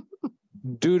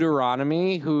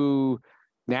 Deuteronomy, who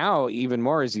now even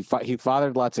more is he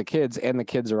fathered lots of kids, and the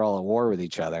kids are all at war with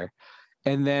each other.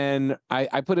 And then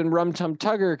I put in Rum Tum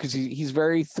Tugger because he's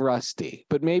very thrusty,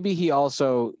 but maybe he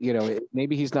also,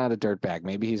 maybe he's not a dirtbag.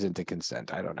 Maybe he's into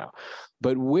consent. I don't know.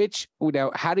 But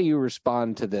how do you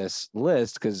respond to this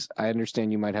list? Because I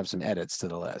understand you might have some edits to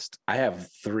the list. I have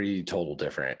 3 total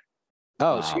different.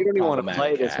 Oh, so you don't even want to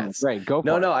play this one. Right, go for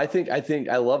it. No, I think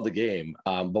I love the game.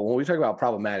 But when we talk about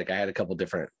problematic, I had a couple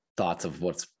different thoughts of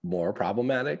what's more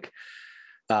problematic.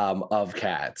 Of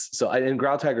cats. And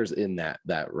Growl Tiger's in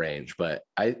that range, but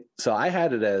I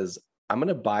had it as, I'm going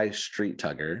to buy Street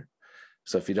Tugger.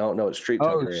 So if you don't know what Street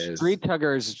Tugger is. Street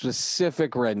Tugger is a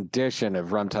specific rendition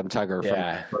of Rum Tum Tugger from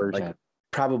the version. Like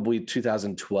probably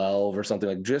 2012 or something,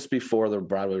 like just before the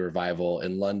Broadway revival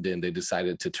in London, they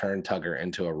decided to turn Tugger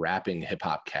into a rapping hip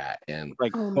hop cat, and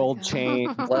like gold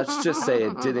chain. Let's just say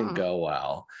it didn't go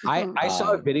well. I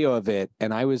saw a video of it,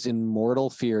 and I was in mortal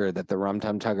fear that the Rum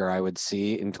Tum Tugger I would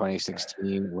see in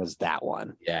 2016 was that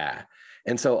one. Yeah.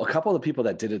 And so a couple of the people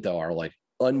that did it though are like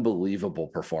unbelievable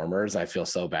performers. I feel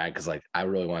so bad because like I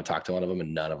really want to talk to one of them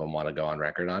and none of them want to go on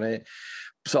record on it.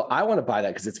 So I want to buy that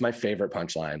because it's my favorite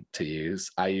punchline to use.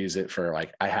 I use it for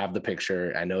like, I have the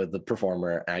picture, I know the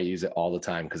performer, and I use it all the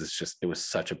time because it was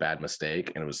such a bad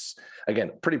mistake. And it was,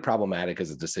 again, pretty problematic as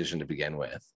a decision to begin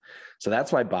with. So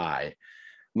that's my buy.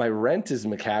 My rent is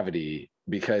Macavity,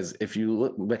 because if you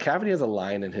look, Macavity has a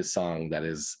line in his song that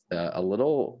is a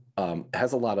little,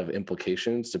 has a lot of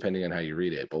implications depending on how you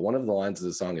read it. But one of the lines of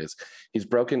the song is, he's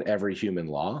broken every human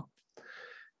law.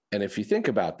 And if you think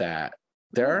about that,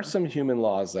 there are some human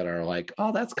laws that are like,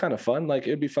 oh, that's kind of fun. Like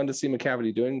it'd be fun to see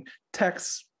Macavity doing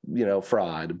tax,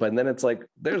 fraud. But then it's like,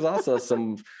 there's also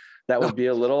some that would be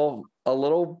a little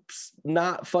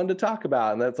not fun to talk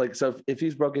about. And that's like, so if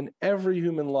he's broken every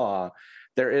human law,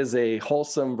 there is a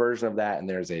wholesome version of that, and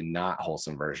there's a not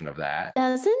wholesome version of that.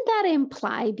 Doesn't that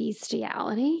imply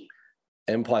bestiality?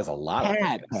 It implies a lot of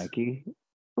things. Becky.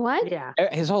 What? Yeah.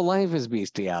 His whole life is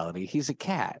bestiality. He's a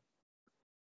cat.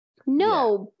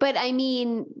 No, but I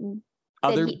mean,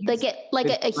 a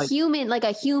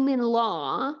human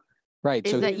law, right?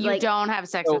 Is so that you don't have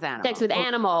sex with animals. Sex with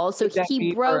animals. So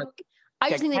he broke. I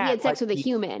just think that he had sex with a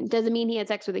human. Doesn't mean he had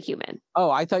sex with a human.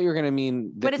 Oh, I thought you were going to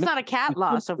mean. But it's not a cat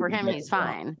law, so for him, he's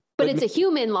fine. But it's a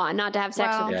human law not to have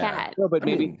sex with a cat. No, but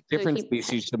maybe different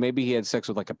species. So maybe he had sex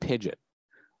with like a pigeon.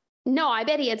 No, I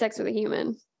bet he had sex with a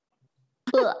human.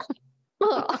 Okay.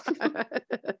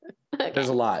 There's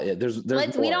a lot. Yeah, there's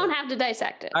we don't have to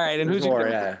dissect it. All right, and who's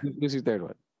your third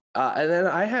one? And then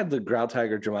I had the Growl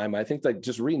Tiger Jemima. I think like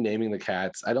just renaming the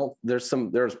cats. There's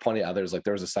plenty of others. Like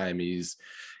there was a Siamese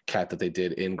cat that they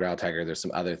did in Growl Tiger. There's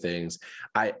some other things.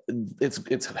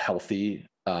 It's healthy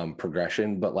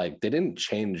progression, but like they didn't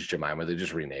change Jemima, they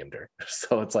just renamed her.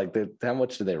 So it's like, how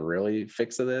much did they really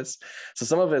fix of this? So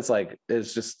some of it's like,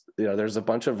 it's just, there's a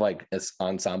bunch of like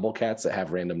ensemble cats that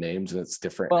have random names and it's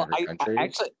different in every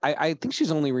country. I think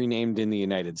she's only renamed in the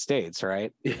United States,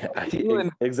 right? Yeah,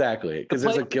 exactly. Because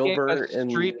there's a Gilbert and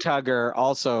Street Tugger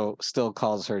also still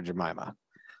calls her Jemima.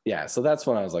 Yeah, so that's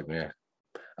when I was like, meh.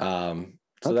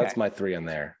 So that's my 3 in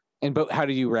there. But how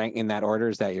do you rank in that order?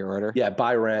 Is that your order? Yeah,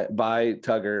 buy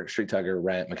Tugger, Street Tugger,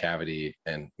 rent, Macavity,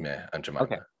 and meh on Jemima.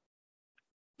 Okay.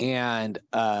 And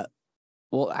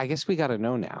well, I guess we got to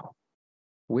know now,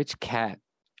 which cat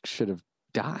should have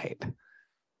died?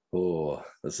 Oh,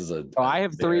 this is I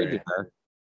have 3 here: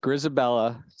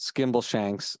 Grizabella,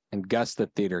 Skimbleshanks, and Gus the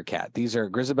theater cat. These are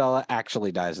Grizabella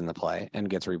actually dies in the play and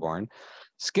gets reborn.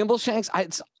 Skimbleshanks,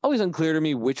 it's always unclear to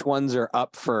me which ones are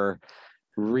up for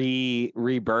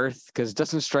rebirth, because it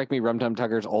doesn't strike me Rum Tum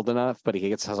Tugger's old enough, but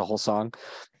he has a whole song.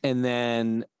 And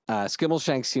then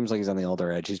Skimbleshanks seems like he's on the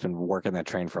older edge. He's been working that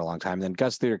train for a long time. And then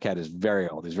Gus Theater Cat is very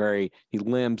old. He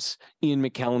limps. Ian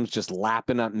McKellen's just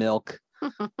lapping up milk.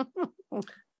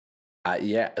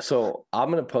 Yeah. So I'm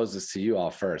going to pose this to you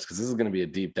all first, because this is going to be a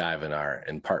deep dive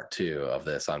in part 2 of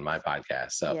this on my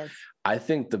podcast. So yes. I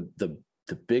think the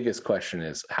biggest question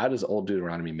is, how does Old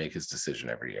Deuteronomy make his decision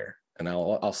every year? And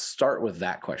I'll start with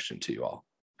that question to you all.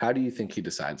 How do you think he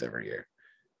decides every year?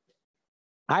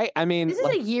 I mean, this is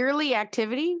a yearly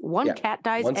activity. One cat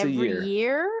dies every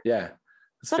year. Yeah.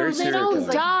 They don't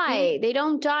die. They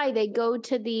don't die. They go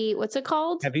to the, what's it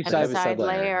called? Heaviside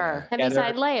Layer.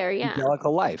 Heaviside Layer. Yeah.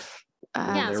 Evangelical life.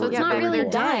 So it's not really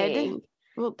dying.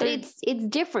 Well, but it's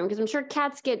different, because I'm sure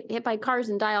cats get hit by cars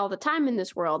and die all the time in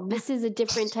this world. This is a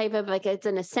different type of, like, it's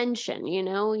an ascension, you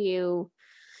know,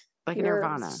 like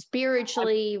Nirvana,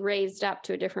 spiritually raised up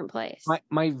to a different place.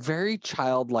 My very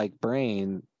childlike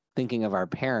brain thinking of our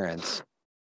parents,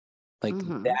 like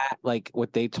that, like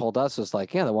what they told us was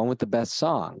like, yeah, the one with the best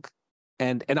song.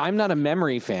 And I'm not a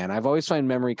Memory fan. I've always found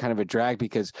Memory kind of a drag,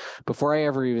 because before I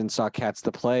ever even saw Cats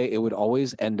the play, it would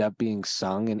always end up being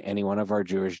sung in any one of our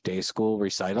Jewish day school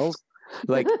recitals.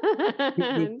 Like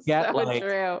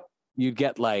you'd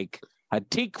get like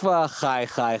Hatikva, Chai,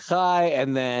 Chai, Chai,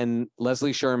 and then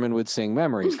Leslie Sherman would sing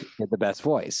Memories, because he had the best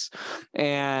voice.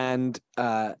 And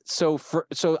so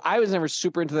I was never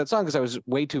super into that song because I was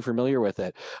way too familiar with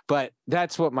it. But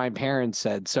that's what my parents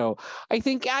said. So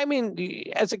I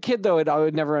mean, as a kid, though, I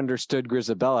would never understood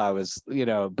Grizabella. I was,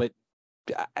 but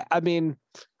I mean,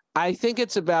 I think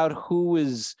it's about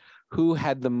who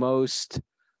had the most.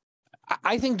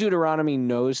 I think Deuteronomy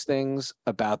knows things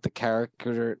about the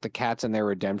character, the cats and their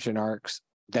redemption arcs,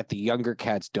 that the younger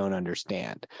cats don't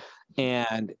understand.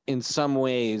 And in some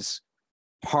ways,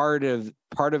 part of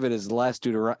it is less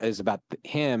is about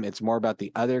him. It's more about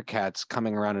the other cats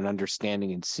coming around and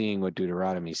understanding and seeing what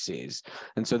Deuteronomy sees.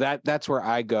 And so that's where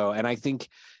I go. And I think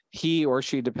he or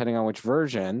she, depending on which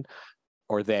version,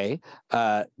 or they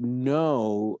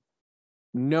know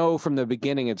from the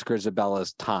beginning it's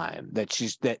Grizabella's time, that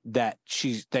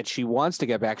she wants to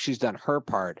get back. She's done her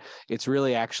part. It's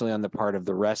really actually on the part of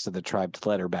the rest of the tribe to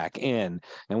let her back in.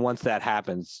 And once that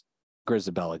happens,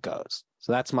 Grizabella goes.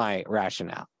 So that's my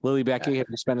rationale. Lily Becky, have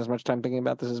you spent as much time thinking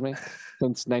about this as me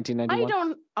since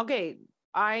 1991?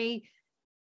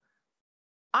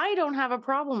 I don't have a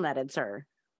problem that it's her.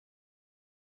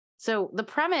 So the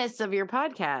premise of your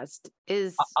podcast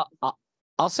is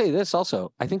I'll say this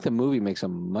also. I think the movie makes a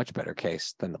much better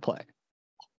case than the play.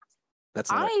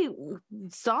 I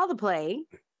saw the play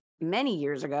many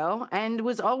years ago and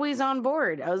was always on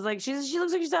board. I was like, she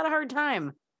looks like she's had a hard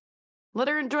time. Let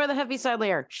her enjoy the Heaviside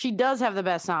Layer. She does have the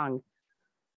best song.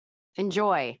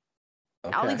 Enjoy.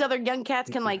 Okay. All these other young cats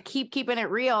can keep keeping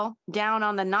it real down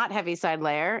on the not Heaviside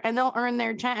Layer, and they'll earn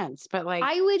their chance. But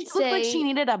I would say, like she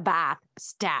needed a bath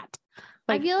stat.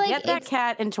 I feel like get that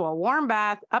cat into a warm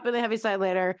bath up in the Heaviside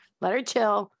Layer, let her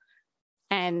chill,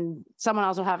 and someone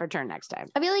else will have her turn next time.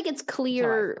 I feel like it's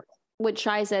clear what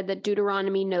Shai said, that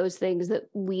Deuteronomy knows things that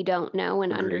we don't know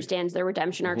and understands their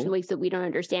redemption arcs in ways that we don't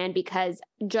understand, because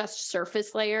just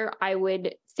surface layer, I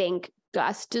would think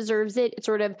Gus deserves it. It's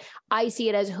sort of, I see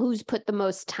it as who's put the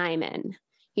most time in,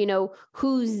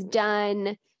 who's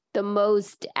done the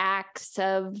most acts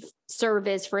of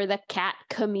service for the cat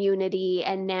community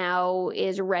and now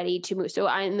is ready to move. So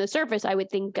on the surface, I would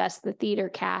think Gus, the theater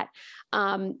cat.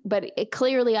 But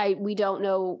clearly we don't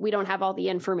know. We don't have all the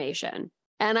information,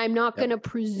 and I'm not going to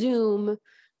presume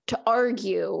to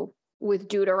argue with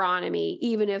Deuteronomy,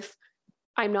 even if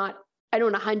I don't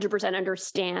 100%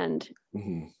 understand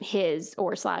his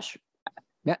or slash.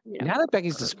 Now that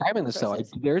Becky's describing this, though,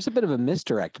 there's a bit of a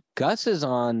misdirect. Gus is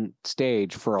on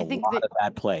stage for a lot of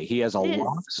that play. He has a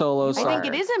long solo song. I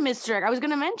think it is a misdirect. I was going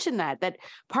to mention that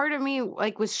part of me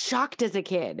was shocked as a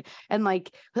kid and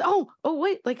oh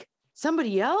wait,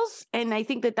 somebody else. And I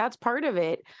think that's part of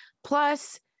it.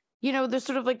 Plus, there's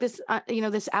sort of this,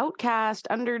 this outcast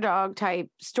underdog type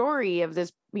story of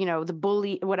this, the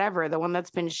bully, whatever, the one that's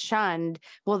been shunned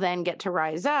will then get to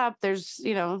rise up. There's,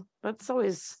 that's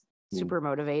always super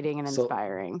motivating and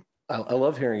inspiring. So I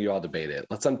love hearing you all debate it.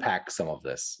 Let's unpack some of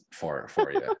this for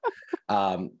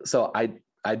you. So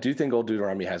I do think Old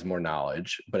Deuteronomy has more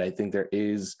knowledge, but I think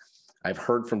I've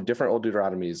heard from different Old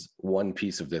Deuteronomies one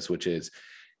piece of this, which is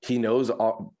he knows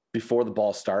before the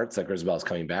ball starts that Grizabella's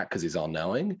coming back because he's all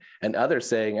knowing, and others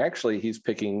saying actually he's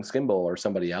picking Skimble or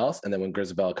somebody else, and then when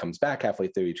Grizabella comes back halfway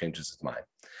through, he changes his mind.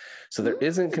 So there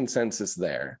isn't consensus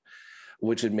there,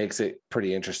 which it makes it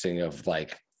pretty interesting of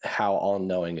how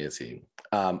all-knowing is he.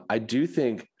 I do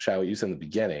think, Shai, what you said in the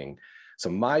beginning, so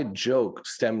my joke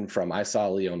stemmed from I saw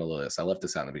Leona Lewis. I left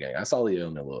this out in the beginning. I saw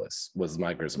Leona Lewis was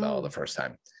my Grizabella the first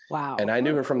time. Wow. And I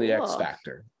knew her from the X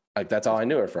Factor. Like that's all I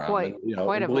knew her from. Quite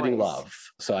a Bleeding voice. Love.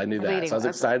 So I knew that. So I was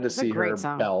excited to see her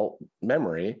belt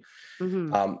Memory.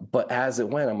 Mm-hmm. But as it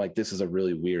went, I'm like, this is a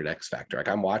really weird X Factor. Like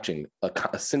I'm watching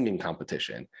a singing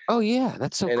competition. Oh yeah,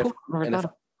 that's so cool. If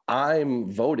I'm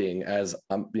voting as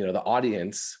the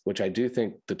audience, which I do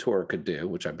think the tour could do,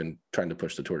 which I've been trying to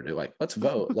push the tour to do. Like, let's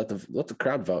vote, let the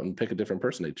crowd vote and pick a different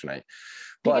person each night.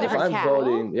 But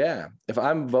if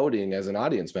I'm voting as an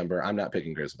audience member, I'm not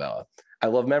picking Grizabella. I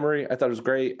love Memory. I thought it was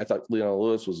great. I thought Leona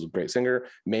Lewis was a great singer.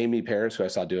 Mamie Paris, who I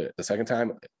saw do it the second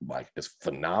time, like is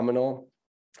phenomenal.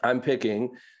 I'm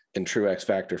picking in true X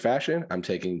Factor fashion. I'm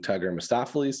taking Tugger and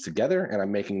Mistopheles together, and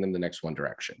I'm making them the next One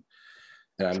Direction.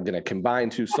 And I'm going to combine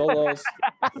two solos.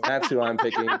 That's who I'm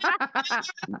picking.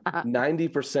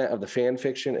 90% of the fan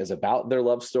fiction is about their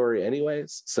love story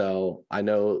anyways. So I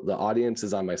know the audience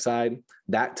is on my side.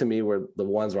 That to me were the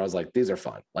ones where I was like, these are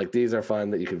fun. Like these are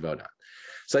fun that you can vote on.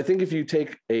 So I think if you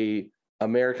take a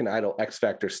American Idol X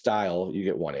Factor style, you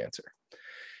get one answer.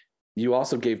 You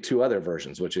also gave two other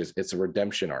versions, which is it's a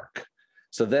redemption arc.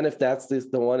 So then if that's the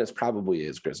one, it probably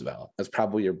is Grizabella. That's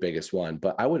probably your biggest one.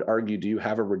 But I would argue, do you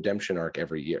have a redemption arc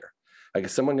every year? Like,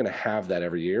 is someone going to have that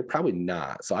every year? Probably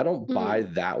not. So I don't buy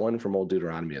that one from Old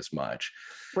Deuteronomy as much.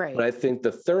 Right. But I think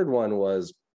the third one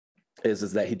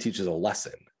is that he teaches a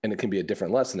lesson, and it can be a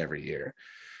different lesson every year.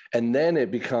 And then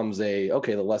it becomes the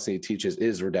lesson he teaches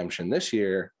is redemption this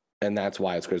year, and that's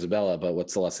why it's Grizabella. But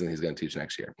what's the lesson he's going to teach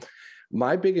next year?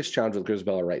 My biggest challenge with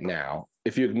Grizabella right now,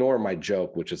 if you ignore my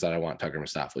joke, which is that I want Tugger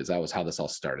Mistopheles, that was how this all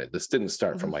started. This didn't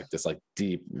start from like this like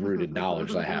deep rooted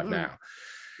knowledge that I have now.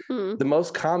 The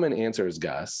most common answer is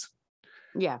Gus.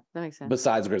 Yeah, that makes sense.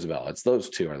 Besides Grizabella, it's those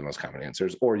two are the most common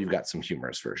answers, or you've got some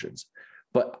humorous versions.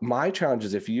 But my challenge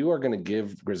is if you are going to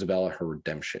give Grizabella her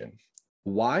redemption,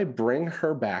 why bring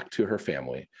her back to her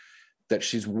family that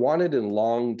she's wanted and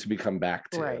longed to become back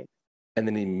to, and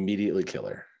then immediately kill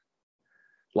her?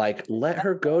 Like, let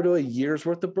her go to a year's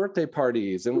worth of birthday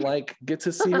parties and like get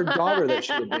to see her daughter that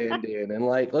she abandoned. And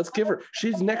like, let's give her,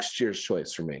 she's next year's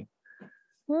choice for me.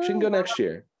 She can go next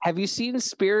year. Have you seen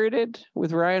Spirited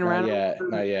with Ryan Reynolds?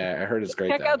 Not yet. I heard it's great.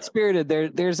 Check out Spirited.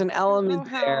 There's an element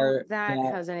there that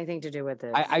has anything to do with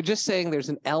this. I'm just saying there's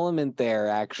an element there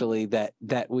actually that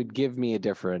would give me a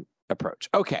different approach.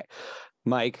 Okay.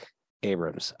 Mike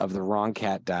Abrams of the Wrong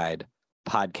Cat Died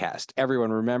podcast.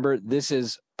 Everyone remember, this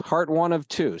is part 1 of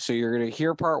 2. So you're going to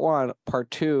hear part 1.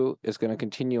 Part 2 is going to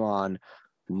continue on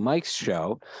Mike's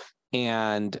show.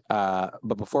 And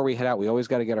but before we head out, we always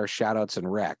got to get our shout outs and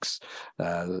recs.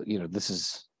 This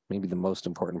is maybe the most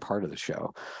important part of the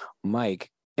show.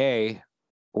 Mike, where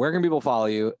can people follow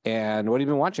you, and what have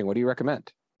you been watching? What do you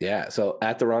recommend? Yeah, so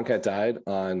at the Wrong Cat Died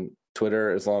on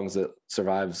Twitter, as long as it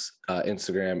survives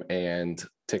Instagram and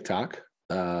TikTok.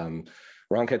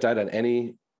 Wrong Cat Died on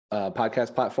any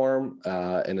podcast platform,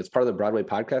 and it's part of the Broadway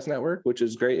Podcast Network, which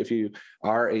is great. If you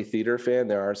are a theater fan,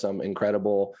 there are some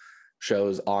incredible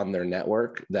shows on their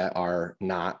network that are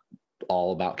not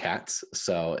all about cats.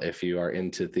 So if you are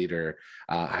into theater,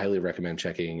 I highly recommend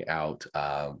checking out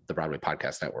the Broadway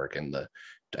Podcast Network and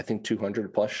I think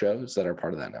 200 plus shows that are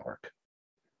part of that network.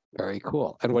 Very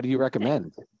cool. And what do you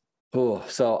recommend? Oh,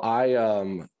 so I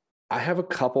have a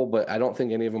couple, but I don't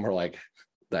think any of them are like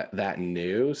that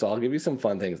new. So I'll give you some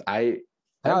fun things.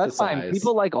 That's fine.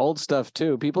 People like old stuff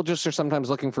too. People just are sometimes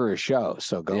looking for a show.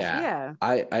 So go. Yeah.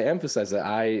 I emphasize that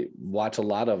I watch a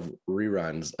lot of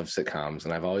reruns of sitcoms,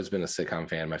 and I've always been a sitcom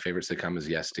fan. My favorite sitcom is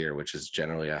Yes Dear, which is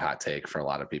generally a hot take for a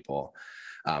lot of people.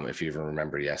 If you even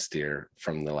remember Yes Dear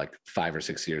from the 5 or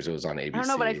 6 years it was on ABC. I don't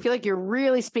know, but I feel like you're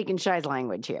really speaking Shy's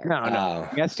language here. No.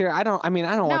 Yes Dear. I don't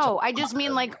No, watch. I just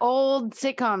mean like old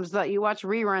sitcoms that you watch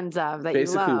reruns of that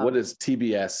basically you love. What does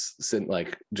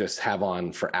TBS just have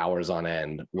on for hours on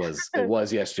end it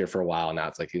was Yes Dear for a while. Now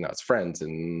it's it's Friends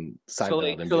and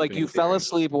Seinfeld. So you fell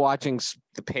asleep watching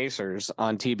the Pacers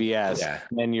on TBS,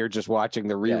 and you're just watching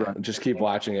the rerun. Just keep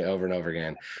watching it over and over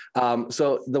again.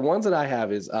 So the ones that I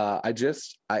have is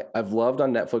I've loved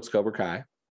on Netflix Cobra Kai.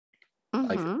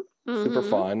 Super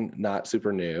fun, not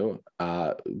super new.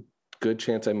 Good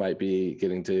chance I might be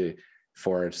getting to,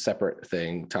 for a separate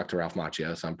thing, talk to Ralph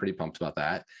Macchio. So I'm pretty pumped about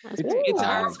that.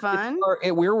 It's fun.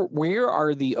 Where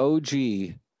are the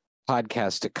OG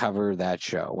podcasts to cover that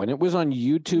show? When it was on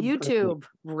YouTube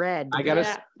Red. I got a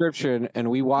subscription and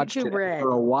we watched it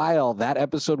for a while. That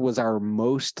episode was our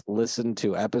most listened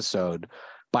to episode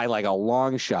by a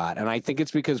long shot. And I think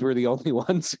it's because we're the only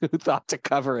ones who thought to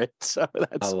cover it. So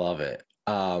I love it.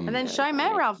 And then Shy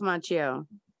met Ralph Macchio.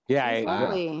 Yeah.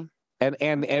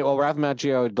 And Ralph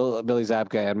Macchio, Billy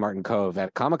Zabka, and Martin Kove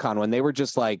at Comic-Con, when they were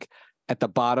just at the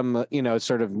bottom,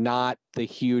 sort of not the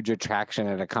huge attraction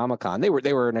at a Comic-Con. They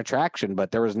were an attraction,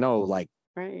 but there was no like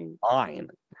line.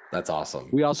 That's awesome.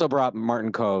 We also brought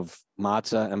Martin Kove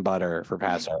matzah and butter for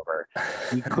Passover.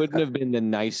 He couldn't have been the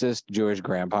nicest Jewish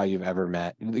grandpa you've ever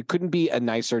met. There couldn't be a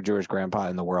nicer Jewish grandpa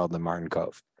in the world than Martin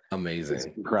Kove. Amazing. It's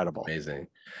incredible. Amazing.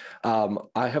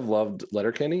 I have loved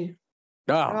Letterkenny.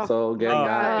 Oh, so again,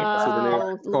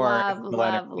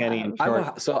 love.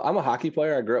 I'm a hockey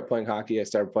player. I grew up playing hockey. I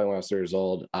started playing when I was 3 years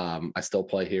old. I still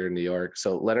play here in New York.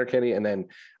 So Letterkenny, and then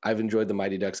I've enjoyed the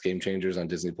Mighty Ducks Game Changers on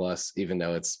Disney Plus, even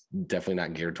though it's definitely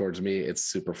not geared towards me. It's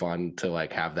super fun to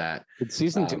like have that. Did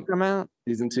season 2 come out?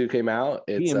 Season 2 came out.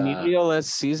 It's Emilio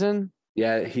season.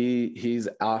 Yeah, he's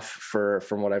off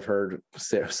from what I've heard,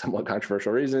 somewhat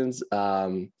controversial reasons.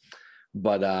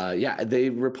 But they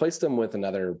replaced him with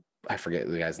another. I forget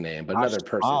the guy's name, but another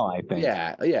person. I think.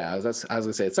 Yeah. I was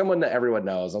gonna say it's someone that everyone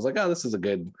knows. I was like, oh, this is a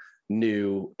good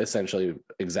new, essentially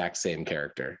exact same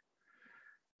character.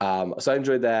 So I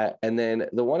enjoyed that. And then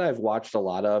the one I've watched a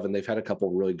lot of, and they've had a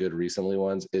couple really good recently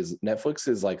ones, is Netflix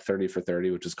is like 30 for 30,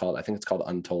 which is called, I think it's called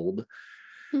Untold.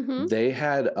 Mm-hmm. They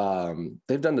had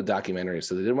they've done the documentary.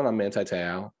 So they did one on Manti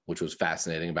Te'o, which was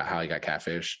fascinating about how he got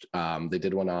catfished. They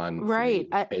did one on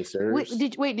Pacers.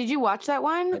 Did you watch that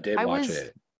one? I did watch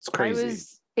it. It's crazy.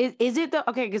 Is it though?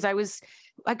 Okay, because I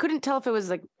couldn't tell if it was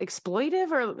like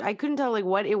exploitive or I couldn't tell like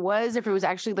what it was, if it was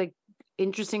actually like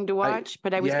interesting to watch,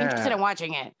 but I was interested in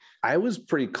watching it. I was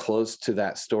pretty close to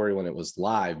that story when it was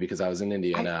live because I was in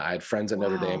Indiana. I had friends at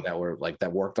Notre Dame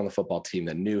that worked on the football team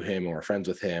that knew him and were friends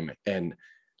with him. And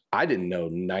I didn't know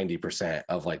 90%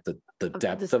 of like the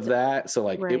depth of that. So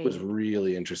like it was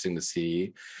really interesting to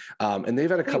see. And they've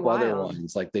had a couple other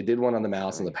ones. Like they did one on the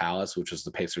Malice in the Palace, which was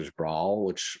the Pacers Brawl,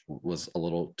 which was a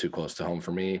little too close to home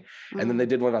for me. Mm-hmm. And then they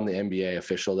did one on the NBA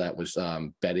official that was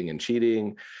betting and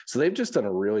cheating. So they've just done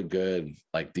a really good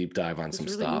like deep dive on some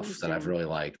stuff that I've really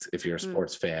liked. If you're a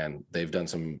sports fan, they've done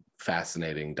some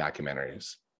fascinating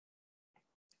documentaries.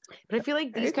 But I feel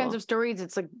like these kinds of stories,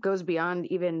 it's like goes beyond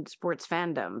even sports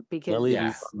fandom because Lily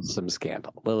some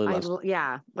scandal.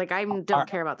 Like I don't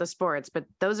care about the sports, but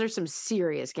those are some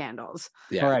serious scandals.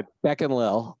 Yeah. All right, Beck and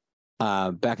Lil.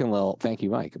 Thank you,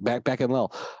 Mike. Beck and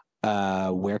Lil.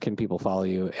 Where can people follow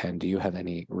you, and do you have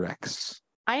any recs?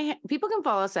 People can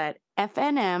follow us at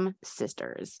FNM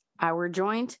Sisters, our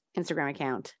joint Instagram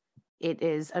account. It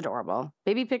is adorable.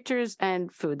 Baby pictures and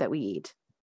food that we eat.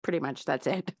 Pretty much that's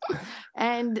it.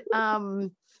 And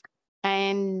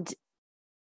I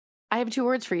have 2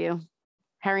 words for you.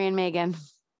 Harry and Meghan,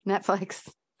 Netflix.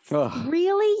 Oh.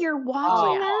 Really? You're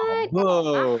watching that?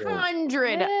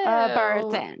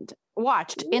 100%.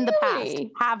 Watched in the past.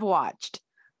 Have watched.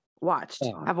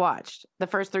 I've watched the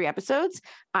first 3 episodes.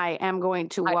 I am going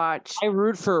to watch. I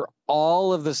root for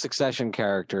all of the Succession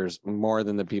characters more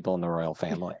than the people in the royal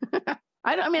family.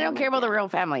 I don't care about the royal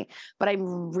family, but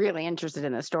I'm really interested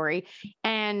in the story.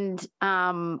 And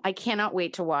I cannot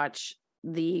wait to watch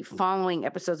the following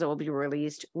episodes that will be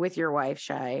released with your wife,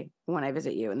 Shai, when I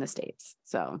visit you in the States.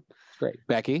 So great.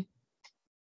 Becky?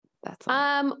 That's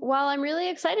all. Well, I'm really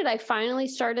excited. I finally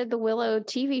started the Willow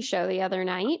TV show the other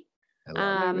night.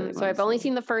 So I've only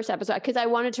seen the first episode because I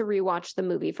wanted to rewatch the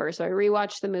movie first. So I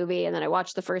rewatched the movie and then I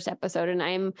watched the first episode, and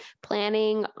I'm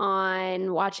planning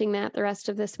on watching that the rest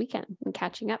of this weekend and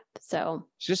catching up. So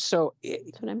that's what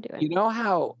I'm doing. You know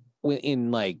how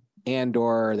in like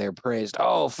Andor they're praised,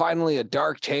 oh, finally a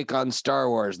dark take on Star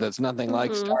Wars that's nothing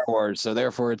like Star Wars, so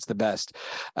therefore it's the best.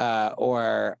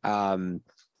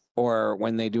 Or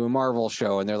when they do a Marvel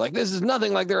show and they're like, this is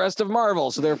nothing like the rest of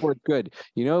Marvel, so therefore it's good.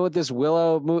 You know what this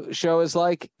Willow show is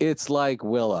like? It's like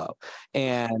Willow.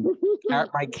 And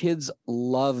my kids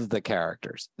love the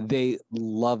characters. They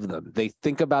love them. They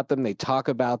think about them. They talk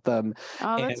about them.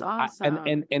 Oh, that's awesome.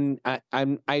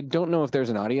 I don't know if there's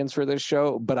an audience for this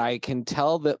show, but I can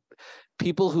tell that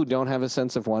people who don't have a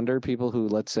sense of wonder, people who,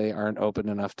 let's say, aren't open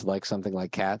enough to like something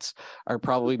like Cats, are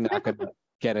probably not going to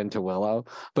get into Willow,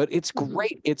 but it's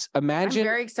great. I'm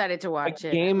very excited to watch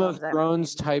it. Game of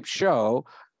Thrones type show,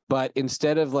 but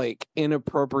instead of like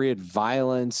inappropriate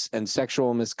violence and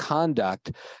sexual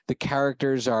misconduct, the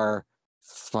characters are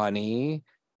funny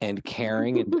and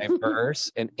caring and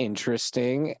diverse and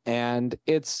interesting, and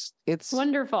it's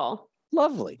wonderful,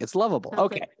 lovely. It's lovable.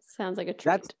 Sounds like a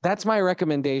treat. That's my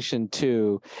recommendation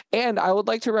too. And I would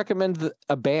like to recommend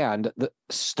a band.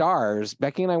 stars.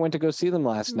 Becky and I went to go see them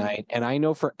last night, and I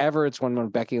know forever it's one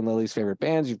of Becky and Lily's favorite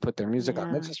bands. You've put their music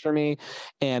on mixes for me,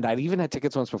 and I'd even had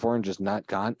tickets once before and just not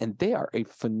gone. And they are a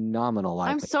phenomenal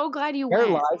live. I'm so glad you went.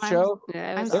 Their live show.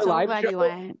 I'm so glad you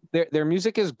went. Their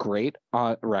music is great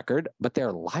on record, but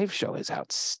their live show is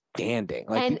outstanding.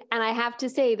 And I have to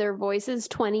say, their voices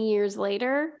 20 years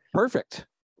later, perfect.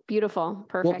 Beautiful.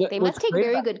 Perfect. Well, they must take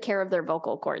very good care of their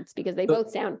vocal cords because they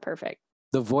both sound perfect.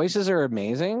 The voices are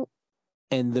amazing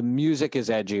and the music is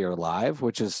edgier live,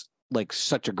 which is like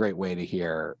such a great way to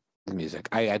hear the music.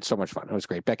 I had so much fun. It was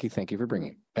great. Becky, thank you for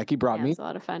bringing. Becky brought me. It was a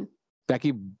lot of fun. Becky,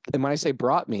 and when I say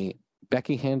brought me,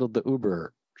 Becky handled the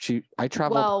Uber. I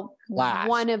traveled. Well,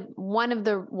 one of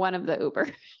the Uber.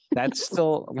 That's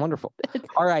still wonderful.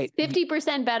 All right.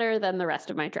 50% better than the rest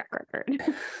of my track record.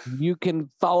 You can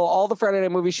follow all the Friday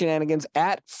Night Movie shenanigans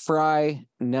at Fry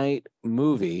Night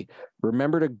Movie.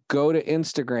 Remember to go to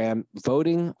Instagram.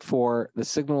 Voting for the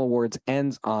Signal Awards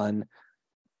ends on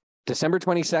December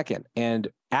 22nd. And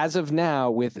as of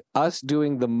now, with us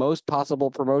doing the most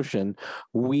possible promotion,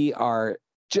 we are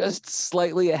just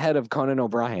slightly ahead of Conan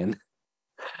O'Brien.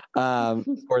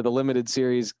 For the limited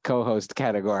series co-host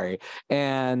category,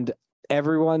 and if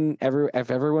everyone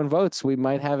votes, we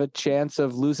might have a chance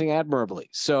of losing admirably.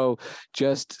 So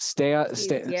just stay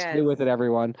with it,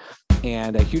 everyone.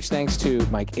 And a huge thanks to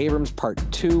Mike Abrams. Part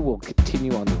 2 will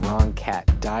continue on The Wrong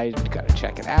Cat Died. You got to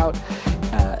check it out.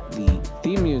 The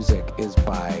theme music is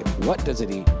by What Does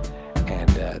It Eat? And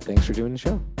thanks for doing the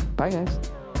show. Bye, guys.